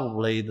it's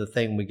probably the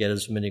thing we get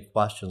as many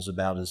questions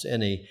about as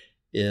any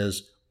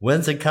is,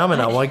 when's it coming?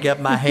 I want to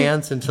get my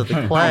hands into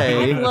the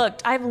clay.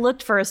 I've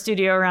looked for a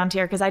studio around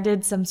here because I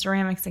did some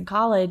ceramics in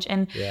college,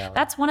 and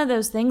that's one of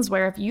those things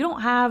where if you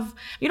don't have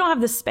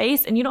the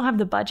space and you don't have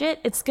the budget,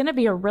 it's going to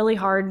be a really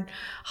hard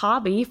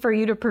hobby for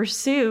you to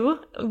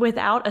pursue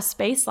without a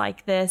space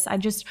like this.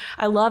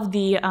 I love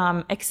the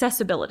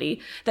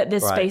accessibility that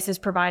this space is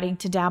providing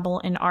to dabble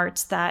in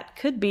arts that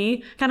could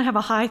be kind of have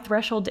a high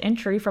threshold to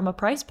entry from a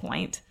price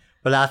point.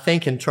 But I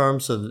think in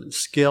terms of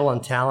skill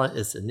and talent,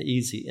 it's an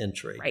easy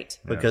entry. Right.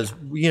 Because,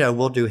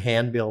 we'll do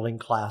hand building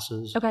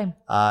classes. Okay.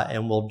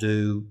 And we'll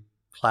do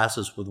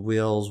classes with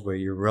wheels where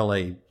you're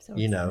really,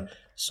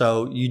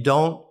 so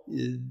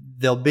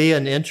there'll be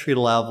an entry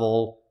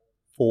level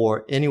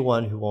for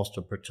anyone who wants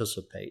to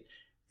participate.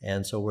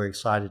 And so we're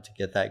excited to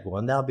get that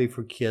going. That'll be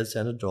for kids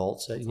and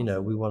adults.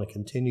 We want to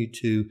continue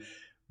to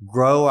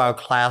grow our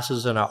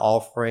classes and our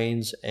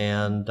offerings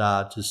and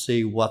to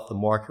see what the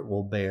market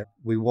will bear.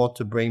 We want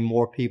to bring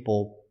more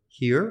people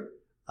here.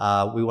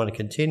 We want to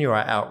continue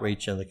our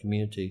outreach in the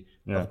community,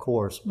 of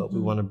course, but we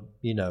want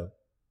to,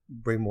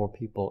 bring more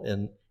people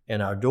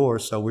in our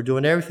doors. So we're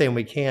doing everything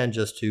we can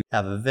just to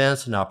have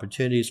events and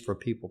opportunities for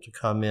people to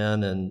come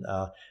in. And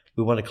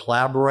we want to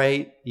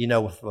collaborate,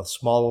 with a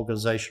small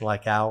organization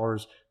like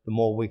ours. The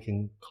more we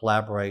can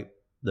collaborate,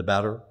 the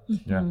better.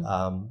 Yeah.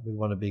 We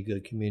want to be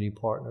good community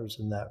partners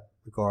in that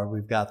regard.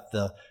 We've got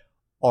the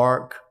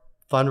ARC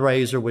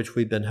fundraiser, which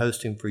we've been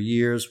hosting for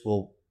years,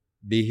 will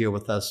be here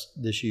with us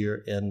this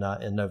year in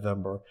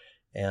November,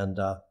 and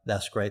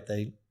that's great.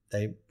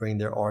 They bring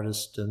their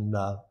artists and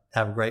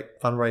have a great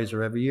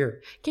fundraiser every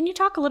year. Can you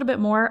talk a little bit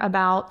more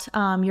about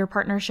your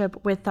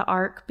partnership with the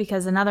ARC?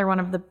 Because another one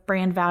of the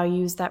brand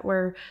values that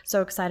we're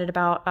so excited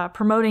about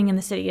promoting in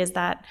the city is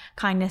that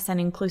kindness and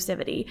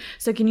inclusivity.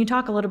 So can you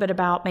talk a little bit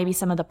about maybe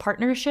some of the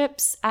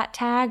partnerships at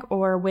TAG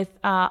or with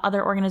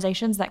other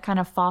organizations that kind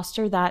of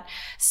foster that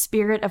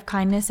spirit of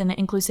kindness and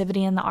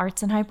inclusivity in the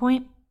arts in High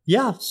Point?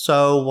 Yeah.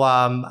 So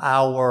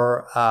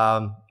our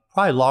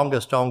probably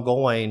longest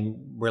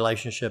ongoing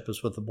relationship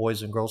is with the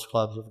Boys and Girls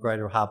Clubs of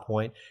Greater High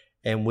Point.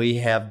 And we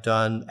have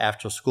done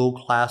after school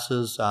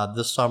classes.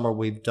 This summer,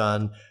 we've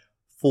done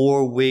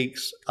 4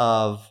 weeks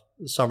of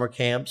summer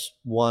camps,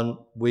 1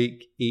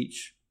 week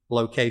each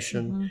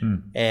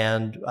location.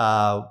 And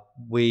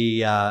we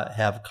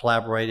have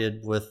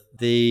collaborated with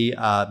the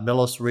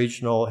Millis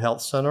Regional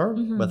Health Center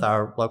with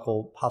our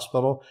local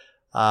hospital.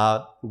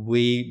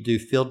 We do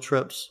field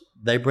trips.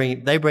 They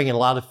bring in a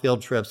lot of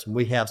field trips, and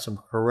we have some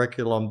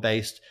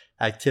curriculum-based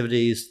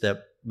activities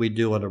that we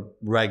do on a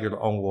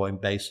regular, ongoing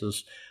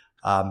basis.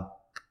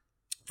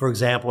 For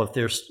example,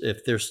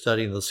 if they're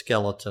studying the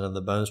skeleton and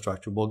the bone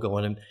structure, we'll go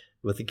in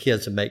with the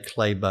kids and make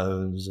clay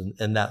bones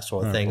and that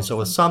sort of thing. Awesome.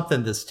 So it's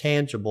something that's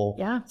tangible,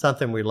 Yeah.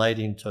 something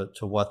relating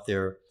to what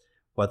they're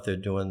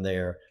doing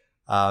there.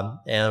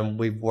 And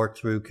we've worked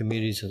through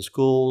communities and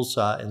schools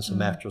and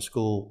some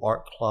after-school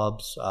art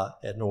clubs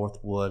at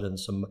Northwood and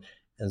some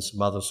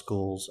other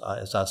schools.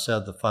 As I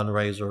said, the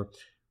fundraiser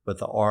with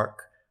the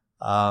ARC,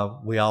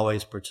 we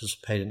always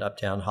participate in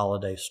Uptown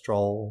Holiday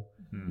Stroll.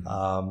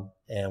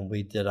 And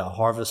we did a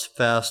Harvest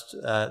Fest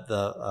at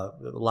the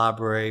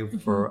library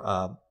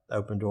for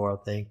Open Door,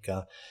 I think.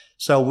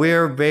 So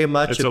we're very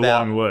much it's a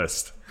long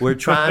list. We're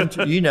trying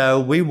to,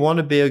 we want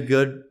to be a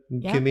good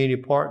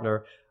community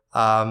partner.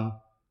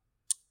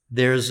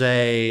 There's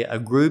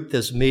a group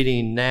that's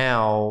meeting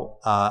now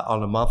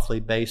on a monthly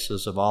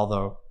basis of all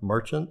the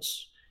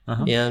merchants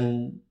out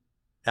and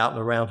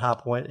around High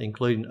Point,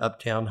 including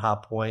Uptown High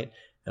Point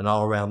and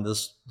all around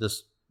this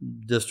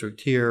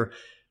district here,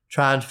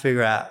 trying to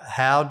figure out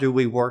how do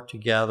we work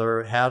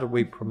together, how do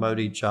we promote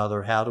each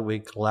other, how do we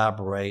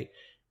collaborate.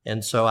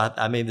 And so,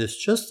 I mean, there's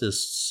just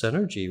this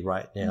synergy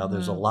right now.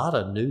 There's a lot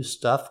of new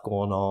stuff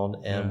going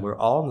on, and we're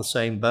all in the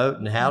same boat.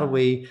 And how do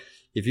we,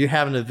 if you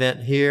have an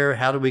event here,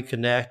 how do we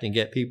connect and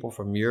get people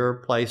from your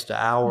place to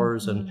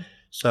ours? And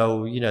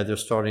so, they're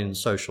starting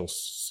social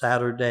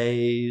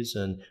Saturdays,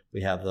 and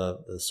we have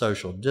the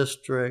social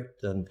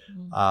district. And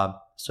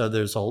so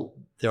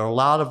there are a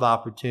lot of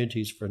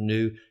opportunities for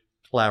new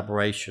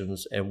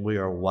collaborations, and we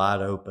are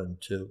wide open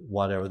to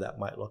whatever that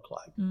might look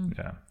like.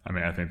 Yeah. I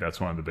mean, I think that's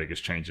one of the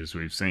biggest changes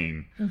we've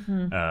seen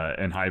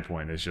in High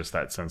Point is just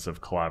that sense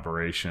of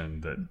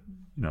collaboration that,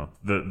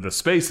 the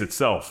space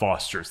itself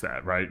fosters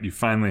that, right? You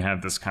finally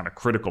have this kind of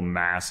critical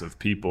mass of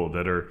people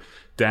that are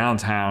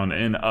downtown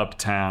and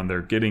uptown.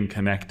 They're getting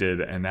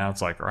connected. And now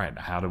it's like, all right,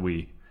 how do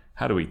we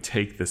how do we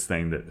take this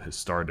thing that has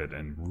started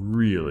and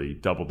really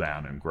double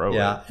down and grow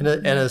it?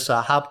 And as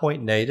a High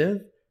Point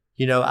native,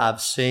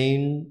 I've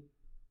seen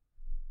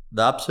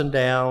the ups and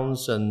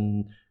downs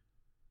and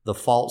the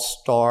false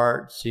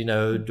starts.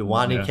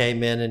 Dewani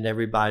came in and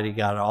everybody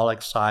got all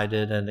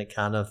excited and it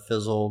kind of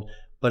fizzled,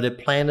 but it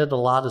planted a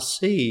lot of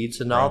seeds,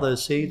 and all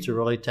those seeds are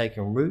really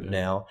taking root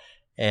now.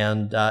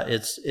 And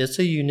it's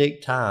a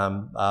unique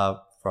time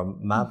from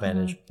my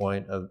vantage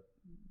point of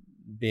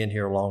being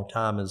here a long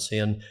time and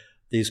seeing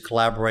these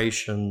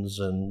collaborations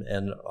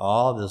and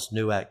all this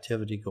new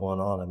activity going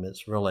on. I mean,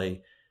 it's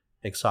really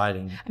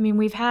exciting. I mean,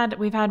 we've had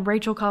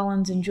Rachel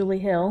Collins and Julie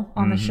Hill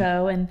on the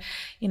show, and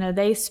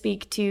they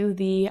speak to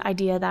the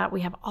idea that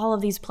we have all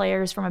of these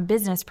players from a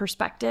business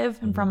perspective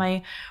and from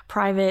a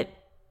private,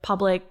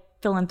 public,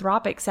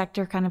 philanthropic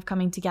sector kind of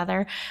coming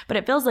together. But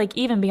it feels like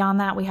even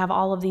beyond that, we have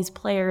all of these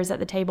players at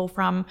the table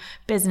from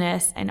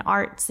business and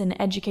arts and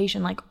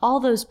education, like all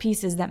those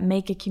pieces that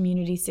make a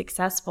community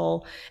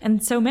successful.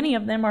 And so many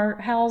of them are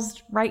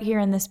housed right here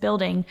in this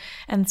building.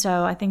 And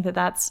so I think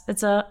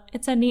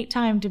it's a neat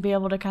time to be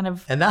able to kind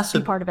of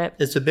be part of it.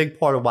 It's a big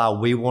part of why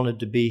we wanted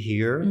to be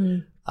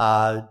here,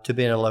 to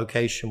be in a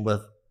location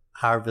with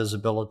higher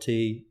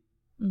visibility,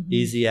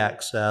 easy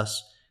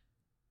access,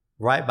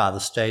 right by the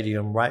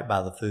stadium, right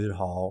by the food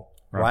hall,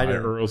 right by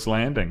Earl's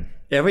Landing.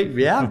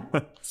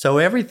 So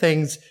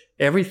everything.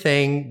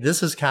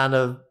 This is kind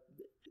of,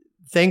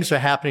 things are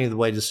happening the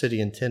way the city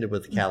intended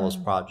with the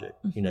Catalyst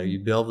project. You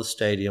build the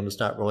stadium. It's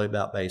not really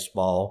about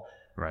baseball.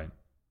 Right.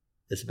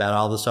 It's about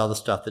all this other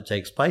stuff that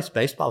takes place.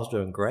 Baseball's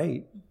doing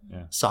great.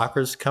 Yeah.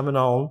 Soccer's coming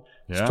on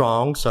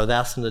strong, so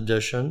that's an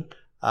addition.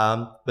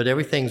 But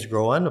everything's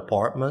growing,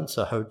 apartments,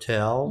 a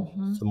hotel,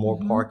 some more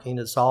parking.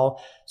 It's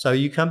all, so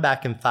you come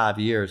back in 5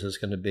 years, it's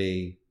going to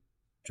be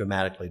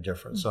dramatically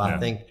different. So I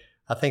think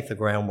the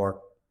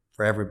groundwork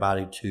for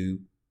everybody to,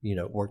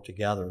 work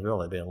together has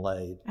really been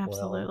laid.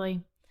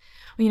 Absolutely.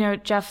 Well,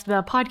 Jeff,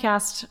 the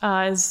podcast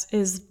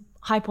is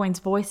High Point's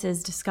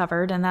Voices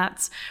Discovered, and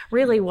that's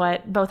really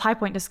what both High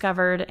Point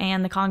Discovered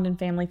and the Congdon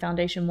Family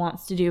Foundation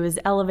wants to do, is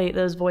elevate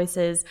those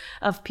voices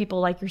of people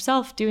like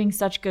yourself doing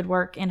such good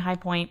work in High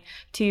Point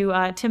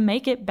to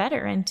make it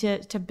better and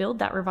to build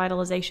that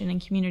revitalization and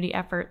community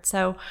effort.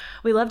 So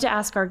we love to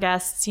ask our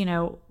guests,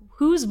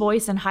 whose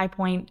voice in High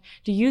Point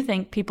do you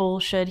think people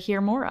should hear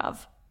more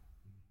of?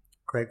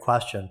 Great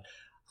question.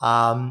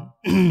 I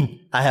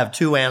have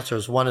two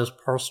answers. One is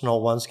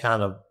personal, one's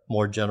kind of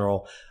more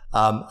general.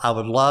 I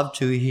would love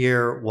to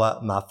hear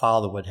what my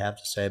father would have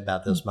to say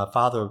about this. My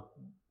father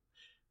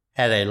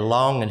had a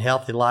long and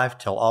healthy life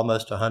till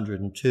almost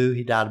 102.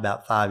 He died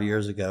about 5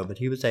 years ago, but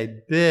he was a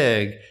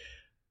big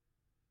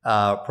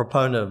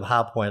proponent of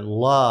High Point,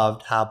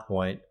 loved High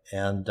Point,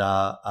 and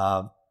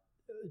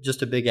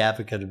just a big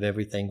advocate of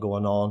everything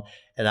going on.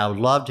 And I would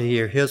love to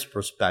hear his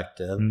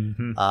perspective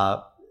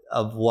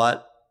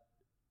of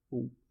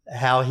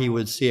how he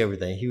would see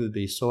everything. He would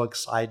be so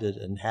excited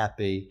and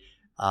happy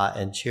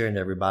and cheering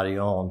everybody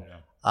on.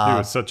 He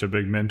was such a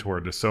big mentor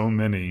to so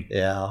many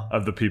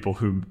of the people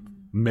who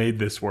made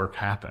this work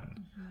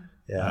happen.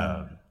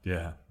 That's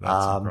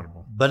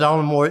incredible. But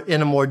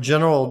in a more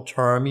general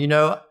term,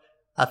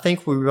 I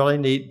think we really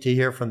need to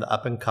hear from the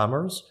up and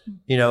comers.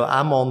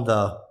 I'm on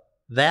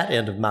that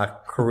end of my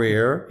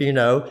career.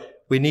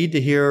 We need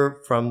to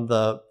hear from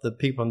the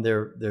people in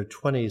their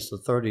 20s, the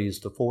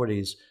 30s, the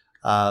 40s,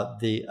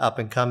 the up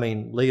and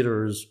coming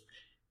leaders.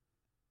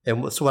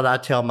 And it's what I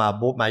tell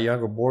my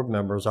younger board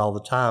members all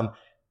the time.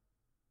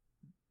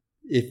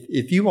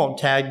 If you want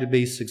TAG to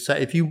be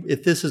successful,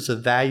 if this is a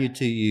value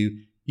to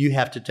you, you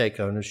have to take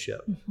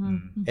ownership.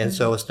 And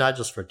so it's not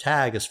just for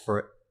TAG, it's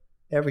for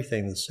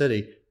everything in the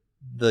city.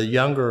 The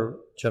younger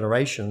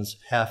generations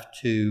have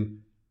to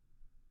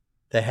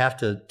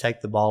take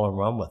the ball and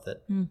run with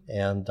it.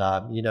 And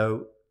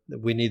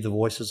we need the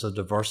voices of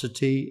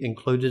diversity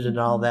included in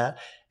all that.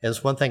 And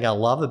it's one thing I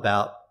love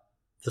about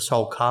this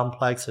whole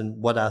complex,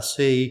 and what I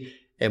see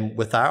and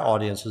with our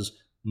audience is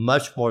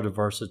much more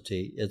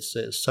diversity. It's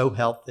so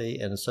healthy,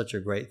 and it's such a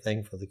great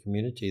thing for the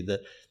community that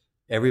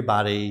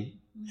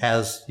everybody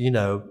has,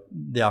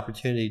 the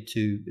opportunity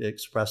to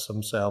express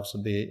themselves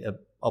and be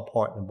a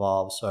part and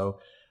involved. So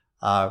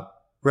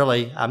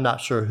really, I'm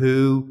not sure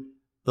who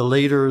the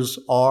leaders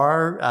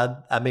are.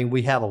 I mean,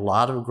 we have a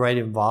lot of great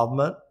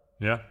involvement.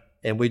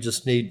 And we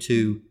just need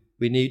to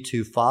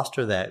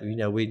foster that.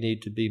 We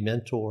need to be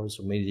mentors,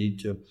 and we need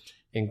to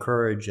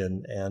encourage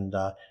and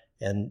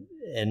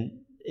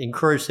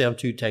encourage them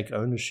to take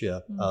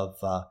ownership of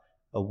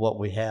what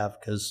we have,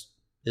 because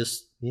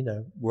it's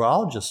we're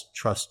all just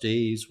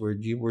trustees.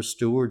 We're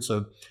stewards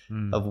of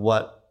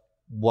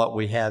what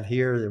we have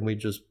here, and we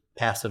just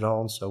pass it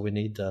on. So we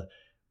need to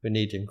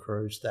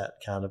encourage that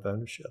kind of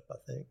ownership, I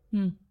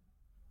think.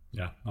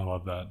 Yeah, I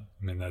love that.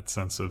 I mean, that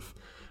sense of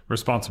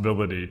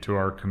responsibility to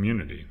our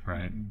community,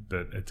 right?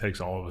 That it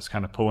takes all of us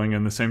kind of pulling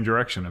in the same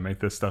direction to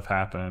make this stuff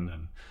happen.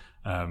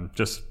 And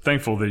just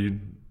thankful that you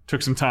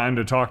took some time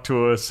to talk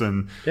to us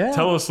and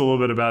tell us a little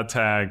bit about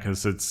TAG,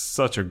 because it's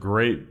such a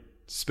great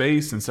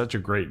space and such a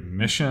great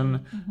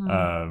mission.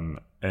 Mm-hmm.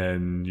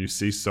 And you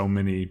see so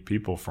many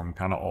people from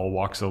kind of all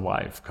walks of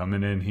life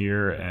coming in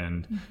here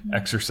and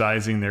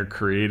exercising their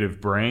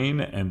creative brain,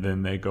 and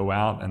then they go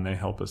out and they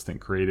help us think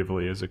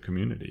creatively as a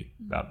community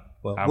about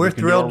how we're we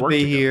can do our thrilled to work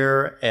be together.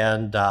 here,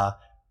 and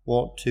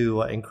want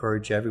to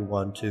encourage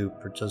everyone to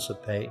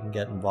participate and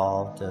get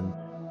involved. And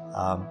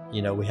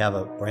we have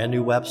a brand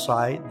new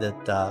website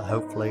that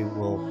hopefully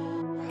will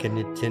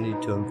continue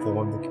to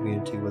inform the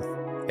community with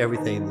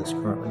everything that's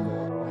currently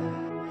going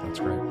on. That's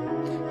great.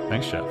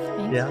 Thanks, Jeff.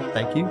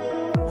 Thank you.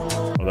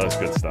 Well, that was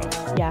good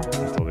stuff. Yeah.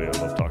 I told you I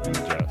love talking to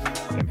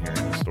Jeff and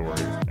hearing his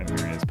story and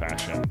hearing his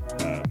passion.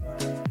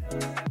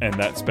 And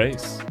that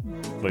space,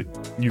 like,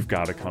 you've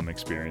got to come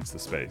experience the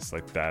space.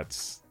 Like,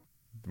 that's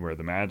where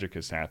the magic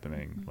is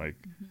happening. Like,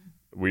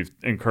 we've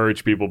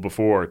encouraged people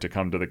before to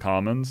come to the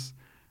Commons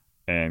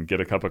and get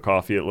a cup of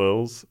coffee at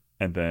Lil's,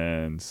 and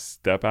then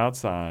step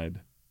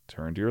outside,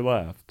 turn to your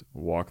left,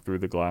 walk through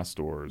the glass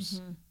doors,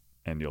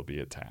 and you'll be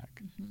at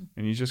TAG.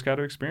 And you just got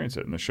to experience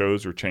it. And the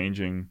shows are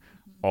changing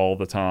all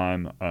the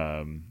time.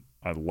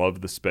 I love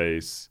the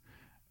space.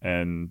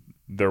 And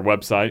their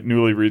website,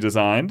 newly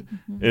redesigned,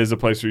 is a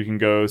place where you can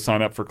go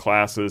sign up for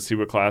classes, see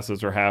what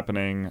classes are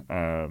happening.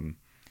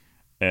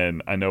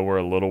 And I know we're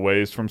a little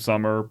ways from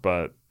summer,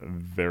 but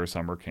their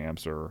summer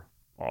camps are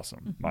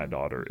awesome. My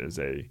daughter is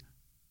a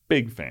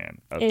big fan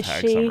of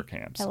TAG summer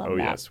camps. Oh,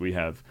 yes. We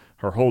have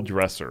her whole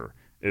dresser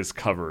is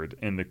covered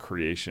in the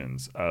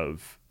creations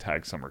of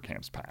TAG summer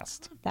camps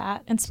past.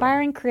 That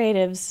inspiring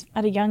creatives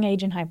at a young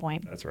age in High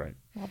Point. That's right.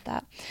 Love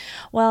that.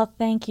 Well,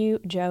 thank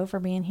you, Joe, for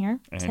being here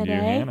And today. you,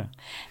 Hannah.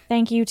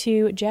 Thank you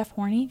to Jeff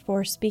Horney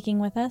for speaking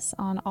with us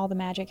on all the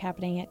magic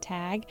happening at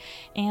TAG.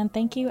 And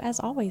thank you,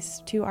 as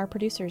always, to our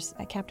producers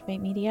at Captivate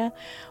Media.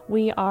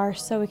 We are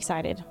so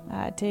excited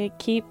to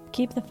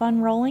keep the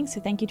fun rolling.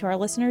 So thank you to our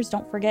listeners.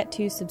 Don't forget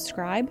to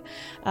subscribe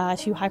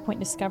to High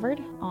Point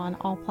Discovered on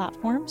all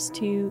platforms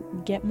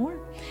to get more.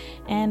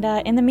 And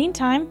in the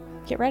meantime,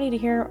 get ready to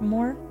hear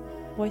more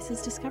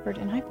voices discovered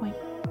in High Point.